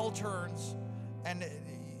as hell turns, and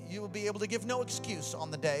you will be able to give no excuse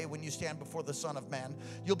on the day when you stand before the Son of Man.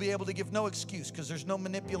 You'll be able to give no excuse because there's no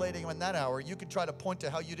manipulating in that hour. You could try to point to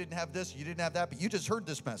how you didn't have this, you didn't have that, but you just heard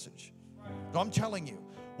this message. No, I'm telling you,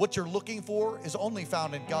 what you're looking for is only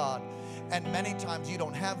found in God. And many times you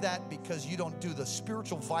don't have that because you don't do the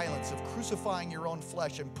spiritual violence of crucifying your own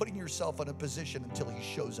flesh and putting yourself in a position until he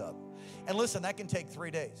shows up. And listen, that can take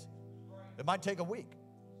 3 days. It might take a week.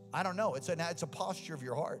 I don't know. It's a posture of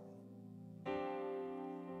your heart.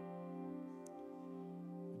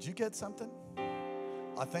 Did you get something?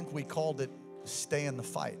 I think we called it stay in the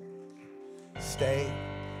fight. Stay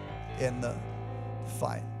in the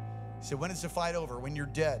fight. So when is the fight over? When you're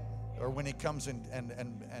dead, or when he comes and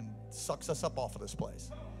sucks us up off of this place?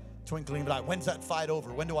 Twinkling of an eye. When's that fight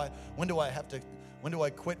over? When do I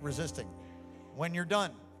quit resisting? When you're done.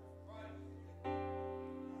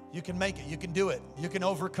 You can make it. You can do it. You can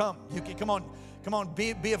overcome. You can, come on,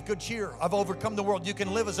 be of good cheer. I've overcome the world. You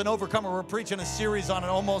can live as an overcomer. We're preaching a series on it,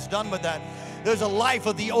 almost done with that. There's a life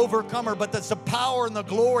of the overcomer, but that's the power and the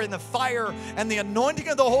glory and the fire and the anointing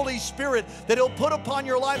of the Holy Spirit that he'll put upon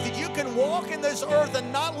your life, that you can walk in this earth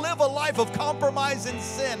and not live a life of compromise and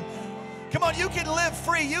sin. Come on, you can live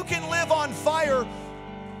free. You can live on fire.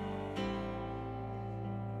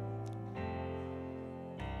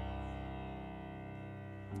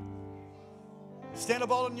 Stand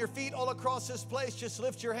up all on your feet all across this place. Just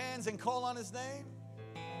lift your hands and call on his name.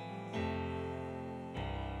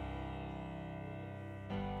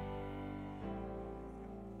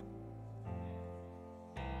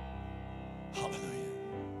 Hallelujah.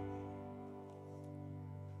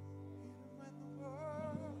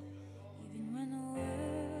 Even when the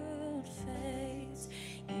world fades,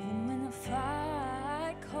 even when the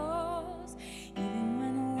fight calls, even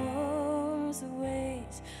when the wars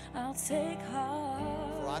wage, I'll take heart.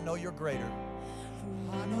 For I know you're greater.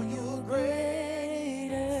 I know you're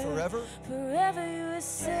greater. Forever. Forever you're a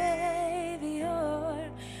Savior.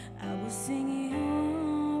 I will sing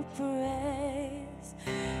your praise.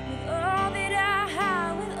 With all that I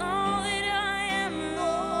have, with all that I am,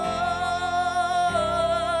 Lord.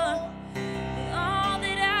 With all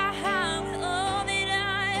that I have, with all that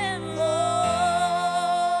I am,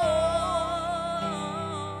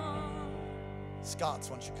 Lord. Scots,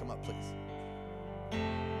 why don't you come up, please?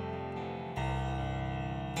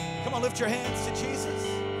 Come on, lift your hands to Jesus.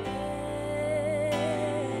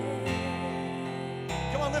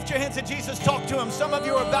 Come on, lift your hands to Jesus. Talk to him. Some of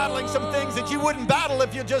you are battling some things that you wouldn't battle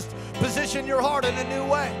if you just position your heart in a new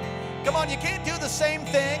way. Come on, you can't do the same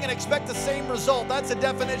thing and expect the same result. That's a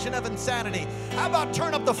definition of insanity. How about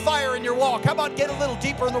turn up the fire in your walk? How about get a little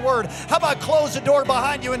deeper in the Word? How about close the door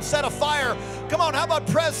behind you and set a fire? Come on, how about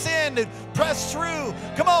press in and press through?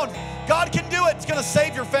 Come on, God can do it. It's going to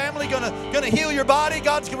save your family, going to heal your body.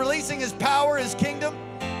 God's releasing His power, His kingdom.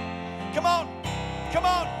 Come on, come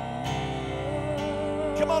on.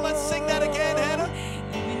 Come on, let's sing that again, Hannah.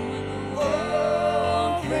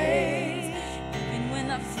 Even when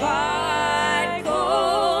the fight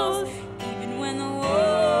goes, even when the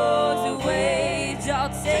wars are waged, I'll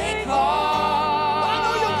take heart. I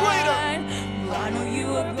know you're greater. I know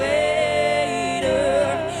you are greater.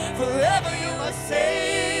 Forever you are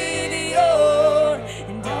Savior,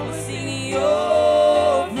 and I will sing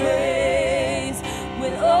your praise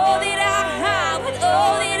with all that I have, with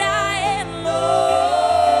all that I am,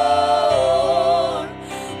 Lord.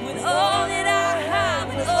 With all that I have,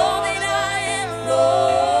 with all that I am,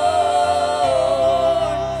 Lord.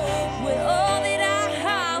 With all that I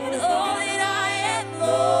have, with all that I am,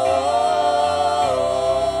 Lord.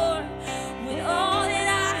 With all that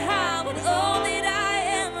I have, with all that I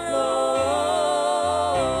am, Lord.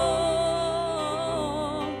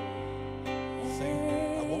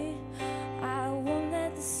 I won't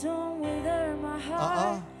let the storm wither my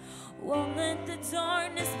heart. Won't let the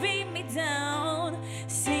darkness beat me down.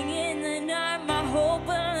 Sing in the night my hope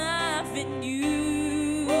and life in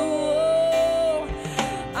you.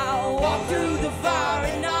 I'll walk through the fire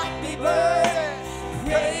and not be burned.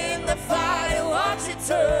 Pray in the fire, watch it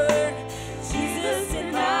turn. Jesus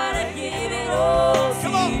tonight I give it all to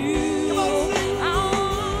Come on, you. come on, sing.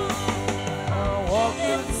 I'll walk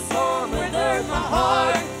through the storm within my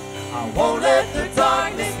heart. I won't let the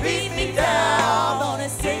darkness beat me down. Gonna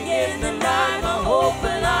sing in the night my hope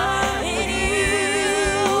and life in you.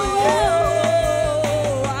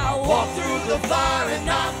 I'll walk through the fire and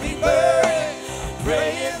not be burned.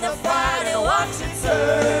 Pray in the fire and watch it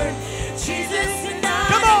turn. Jesus tonight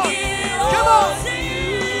Come on, I give it come all on. to you.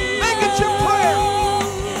 Make it your prayer.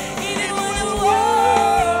 Even when the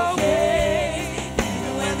world fades,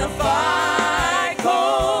 even when the fight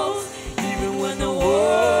goes, even when the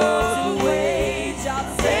wars are waged,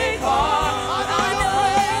 I'll take heart.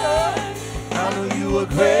 I know you are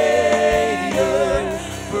greater.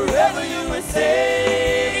 Forever you are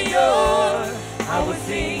Savior. I will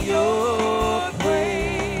sing your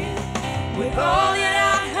praise with all that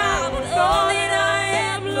I have, with all that I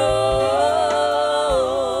am, Lord.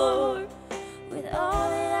 With all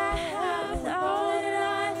that I have, with all that I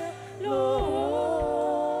am, Lord.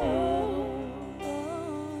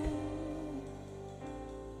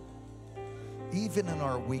 Even in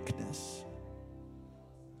our weakness,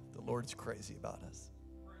 the Lord's crazy about us.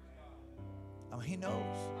 I mean, He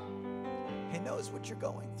knows. He knows what you're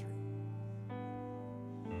going through.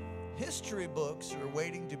 History books are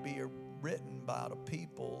waiting to be written about a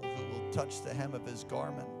people who will touch the hem of His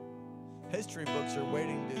garment. History books are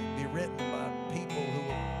waiting to be written about people who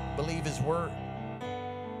will believe His word.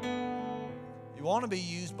 You want to be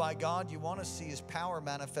used by God. You want to see His power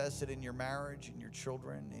manifested in your marriage, in your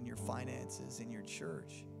children, in your finances, in your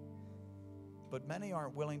church. But many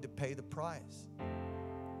aren't willing to pay the price.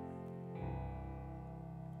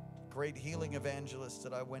 Great healing evangelist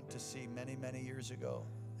that I went to see many, many years ago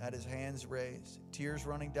had his hands raised, tears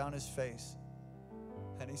running down his face.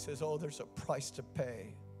 And he says, oh, there's a price to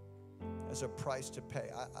pay. There's a price to pay.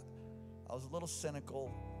 I was a little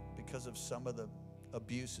cynical because of some of the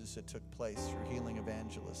abuses that took place through healing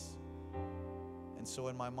evangelists. And so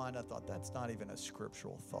in my mind, I thought, that's not even a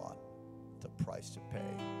scriptural thought, the price to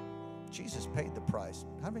pay. Jesus paid the price.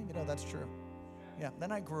 How many of you know that's true? Yeah,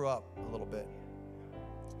 then I grew up a little bit.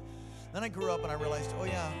 Then I grew up and I realized, oh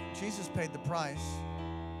yeah, Jesus paid the price.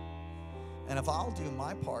 And if I'll do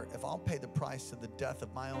my part, if I'll pay the price to the death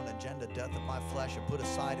of my own agenda, death of my flesh, and put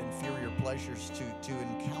aside inferior pleasures to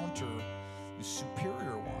encounter the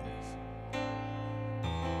superior ones,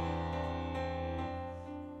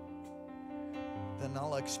 then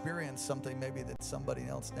I'll experience something maybe that somebody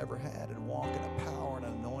else never had and walk in a power and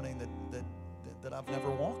an anointing that I've never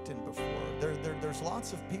walked in before. There's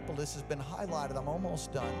lots of people, this has been highlighted, I'm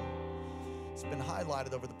almost done. It's been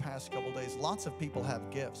highlighted over the past couple days. Lots of people have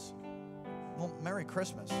gifts. Well, Merry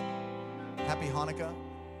Christmas. Happy Hanukkah.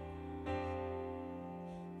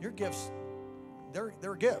 Your gifts, they're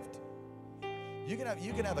a gift. You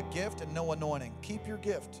can have a gift and no anointing. Keep your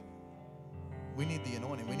gift. We need the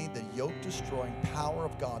anointing. We need the yoke-destroying power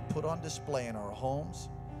of God put on display in our homes,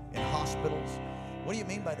 in hospitals. What do you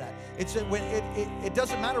mean by that? It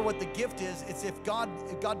doesn't matter what the gift is. It's if God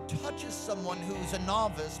touches someone who's a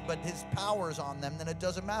novice, but His power is on them, then it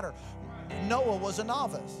doesn't matter. Noah was a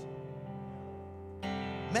novice.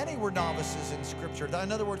 Many were novices in Scripture.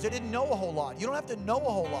 In other words, they didn't know a whole lot. You don't have to know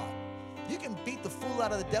a whole lot. You can beat the fool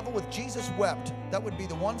out of the devil with Jesus wept. That would be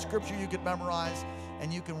the one scripture you could memorize,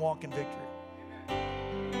 and you can walk in victory.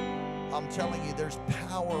 I'm telling you, there's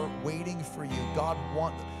power waiting for you.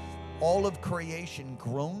 All of creation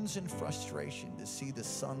groans in frustration to see the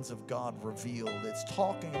sons of God revealed. It's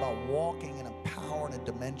talking about walking in a power and a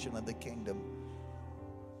dimension of the kingdom.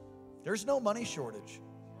 There's no money shortage.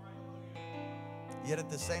 Yet at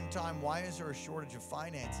the same time, why is there a shortage of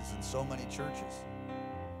finances in so many churches?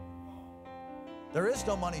 There is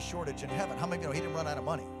no money shortage in heaven. How many of you know he didn't run out of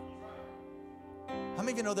money? How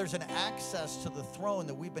many of you know there's an access to the throne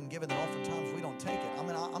that we've been given that oftentimes we don't take it? I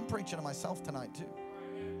mean, I'm preaching to myself tonight too.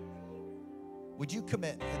 Would you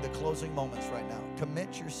commit in the closing moments right now?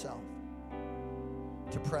 Commit yourself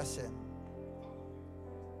to press in.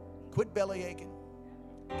 Quit belly aching.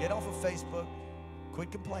 Get off of Facebook.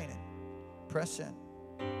 Quit complaining. Press in.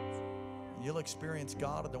 You'll experience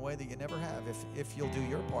God in the way that you never have if you'll do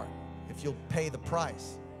your part. If you'll pay the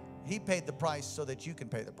price. He paid the price so that you can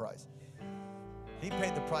pay the price. He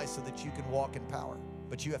paid the price so that you can walk in power.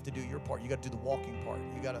 But you have to do your part. You got to do the walking part.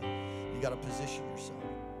 You got to position yourself.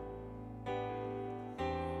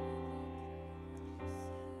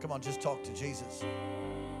 Come on, just talk to Jesus.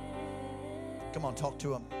 Come on, talk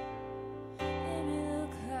to him. It may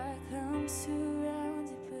look like I'm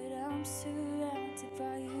surrounded, but I'm surrounded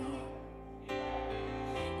by you.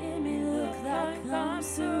 It may look like I'm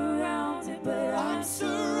surrounded, but I'm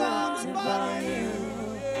surrounded by you.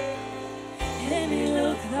 It may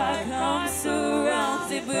look like I'm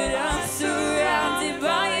surrounded, but I'm surrounded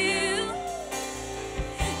by you.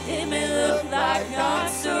 It may look like I'm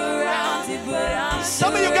surrounded, but I'm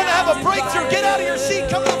Some of you are going to have a breakthrough. Get out of your seat.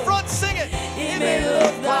 Come to the front. Sing it. It may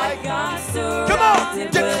look like I'm surrounded. Come on.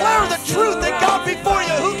 Declare the truth that God before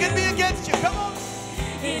you. Who can be against you? Come on.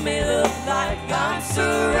 It may look like I'm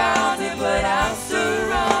surrounded, but I'm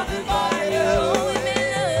surrounded by you.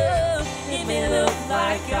 It may look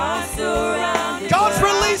like I'm surrounded. God's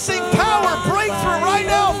releasing power, breakthrough right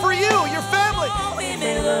now for you, your family. It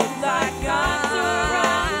may look like I'm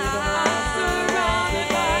surrounded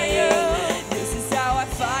by you. This is how I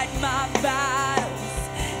fight my battles.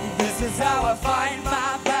 This is how I fight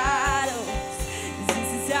my battles.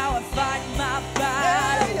 This is how I fight my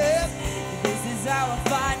battles. This is how I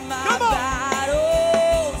fight my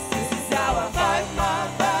battles. This is how I fight my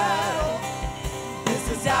battles. This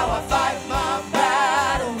is how I fight my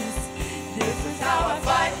battles. This is how I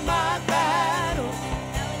fight my battles.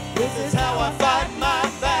 This is how I fight my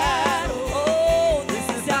battles. Oh, this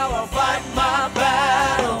is how I fight my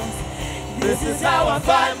battles. This is how I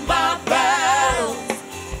fight my battles.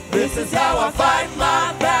 This is how I fight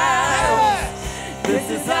my battles. This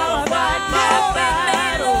is how I fight my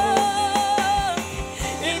battles.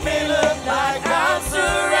 It may look like I'm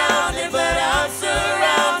surrounded, but I'm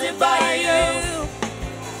surrounded by you.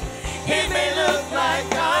 It may look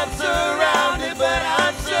like I'm surrounded, but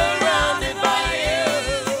I'm surrounded by you.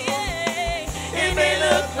 It may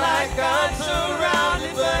look like I'm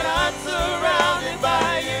surrounded, but I'm surrounded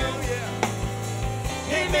by you.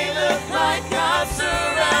 It may look like I'm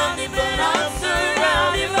surrounded, but I'm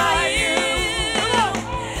surrounded by you.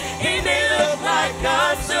 It may look like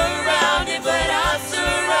I'm surrounded, but I'm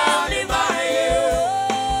surrounded by you.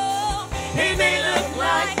 It may look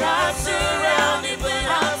like I'm surrounded, but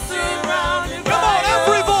I'm surrounded by you. Come on,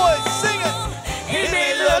 every voice, sing it. It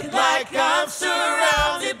may look like I'm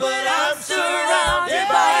surrounded, but I'm surrounded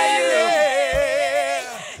by you.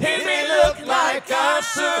 It may look like I'm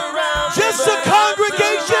surrounded. Just a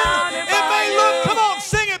congregation. It may look, come on,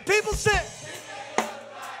 sing it. People sing.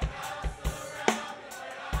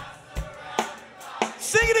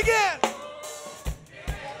 Sing it again.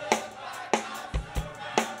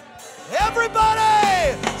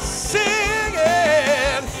 Everybody, sing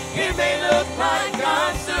it. It may look like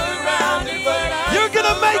I'm surrounded, but I'm You're going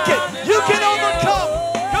to make it. You can overcome.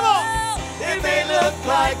 Come on. It may look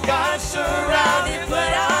like I'm surrounded,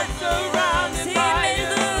 but I'm surrounded by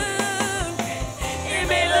you. It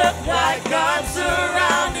may look like I'm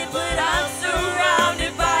surrounded, but I'm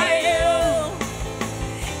surrounded by you.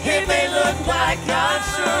 It may look like I'm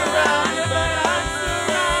surrounded, but I'm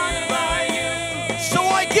surrounded by you. So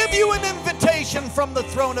I give you an invitation from the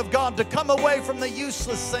throne of God to come away from the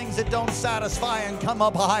useless things that don't satisfy and come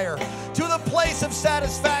up higher to the place of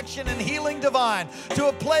satisfaction and healing divine, to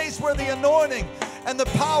a place where the anointing and the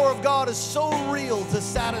power of God is so real to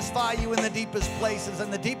satisfy you in the deepest places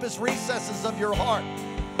and the deepest recesses of your heart.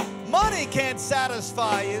 Money can't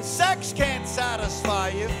satisfy you. Sex can't satisfy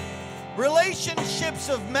you. Relationships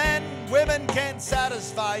of men, women can't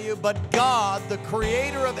satisfy you, but God, the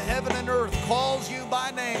creator of heaven and earth, calls you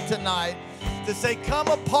by name tonight to say, come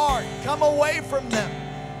apart, come away from them.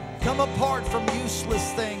 Come apart from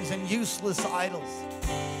useless things and useless idols.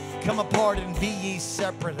 Come apart and be ye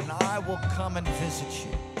separate, and I will come and visit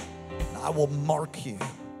you. And I will mark you.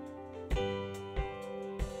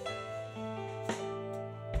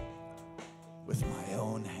 With my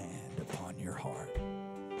own hand upon your heart.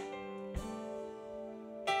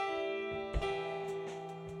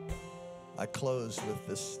 I close with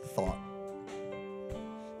this thought.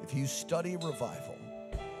 If you study revival,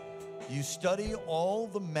 you study all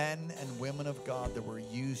the men and women of God that were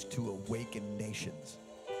used to awaken nations,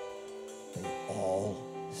 they all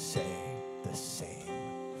say the same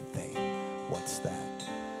thing. What's that?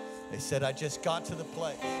 They said, I just got to the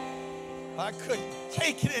place. I couldn't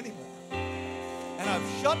take it anymore. And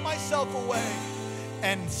I've shut myself away,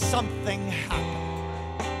 and something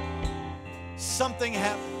happened. Something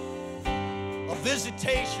happened. A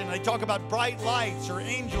visitation. They talk about bright lights or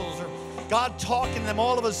angels or God talking to them.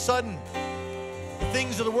 All of a sudden, the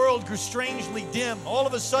things of the world grew strangely dim. All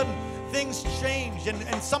of a sudden, things changed,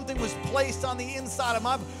 and something was placed on the inside of them.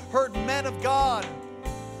 I've heard men of God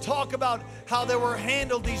talk about how they were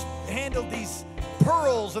handled these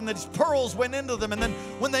pearls, and these pearls went into them, and then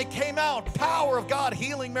when they came out, power of God,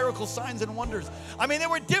 healing, miracles, signs, and wonders. I mean, they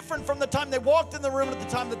were different from the time they walked in the room to the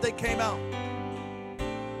time that they came out.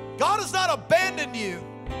 God has not abandoned you.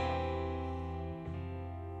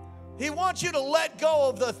 He wants you to let go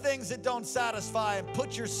of the things that don't satisfy and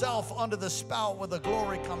put yourself under the spout where the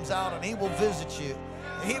glory comes out, and He will visit you.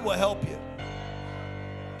 He will help you.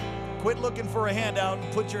 Quit looking for a handout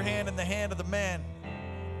and put your hand in the hand of the man.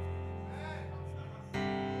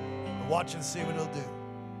 Watch and see what He'll do.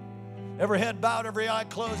 Every head bowed, every eye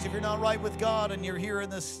closed. If you're not right with God and you're here in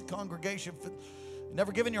this congregation,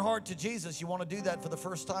 never given your heart to Jesus, you want to do that for the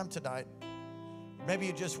first time tonight. Maybe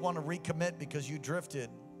you just want to recommit because you drifted.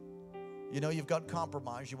 You know you've got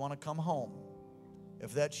compromise. You want to come home.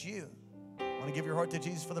 If that's you, want to give your heart to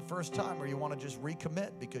Jesus for the first time, or you want to just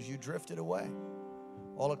recommit because you drifted away.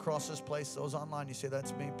 All across this place, those online, you say,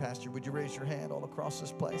 that's me, Pastor. Would you raise your hand all across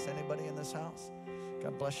this place? Anybody in this house?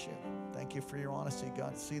 God bless you. Thank you for your honesty.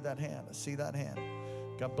 God, see that hand. I see that hand.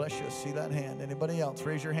 God bless you. I see that hand. Anybody else?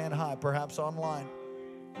 Raise your hand high, perhaps online.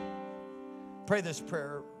 Pray this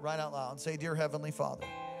prayer right out loud. Say, Dear Heavenly Father,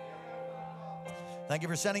 thank you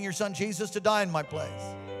for sending your Son Jesus to die in my place.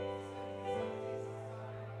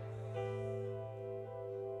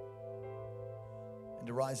 And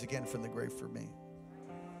to rise again from the grave for me.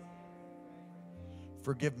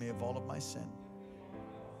 Forgive me of all of my sin.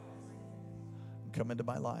 Come into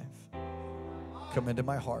my life. Come into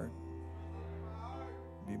my heart.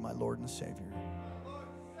 Be my Lord and Savior.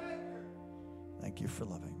 Thank you for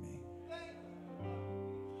loving me.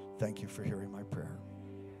 Thank you for hearing my prayer.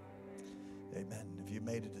 Amen. If you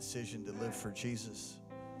made a decision to live for Jesus,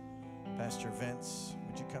 Pastor Vince,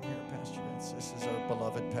 would you come here, Pastor Vince? This is our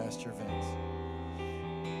beloved Pastor Vince.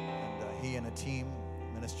 And he and a team,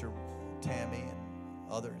 Minister Tammy and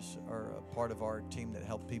others, are a part of our team that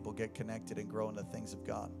help people get connected and grow in the things of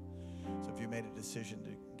God. So if you made a decision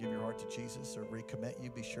to give your heart to Jesus or recommit,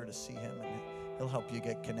 you be sure to see him, and he'll help you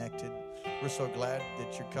get connected. We're so glad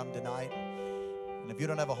that you come tonight. And if you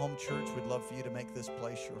don't have a home church, we'd love for you to make this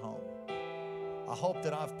place your home. I hope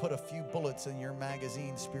that I've put a few bullets in your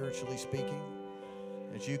magazine, spiritually speaking,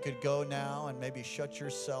 that you could go now and maybe shut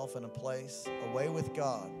yourself in a place away with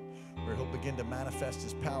God, where he'll begin to manifest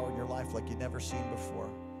his power in your life like you've never seen before.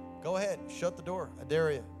 Go ahead, shut the door. I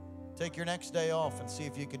dare you. Take your next day off and see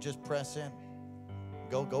if you could just press in.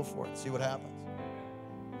 Go for it. See what happens.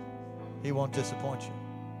 He won't disappoint you.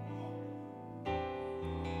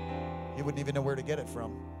 He wouldn't even know where to get it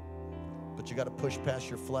from. But you got to push past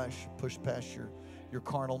your flesh, push past your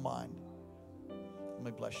carnal mind. Let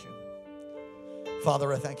me bless you.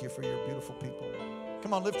 Father, I thank you for your beautiful people.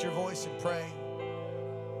 Come on, lift your voice and pray.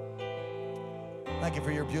 Thank you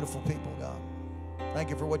for your beautiful people, God. Thank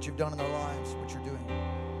you for what you've done in their lives, what you're doing.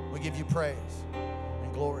 We give you praise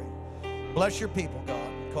and glory. Bless your people,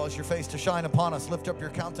 God. Cause your face to shine upon us. Lift up your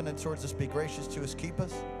countenance towards us. Be gracious to us. Keep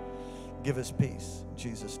us. Give us peace. In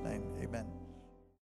Jesus' name, amen.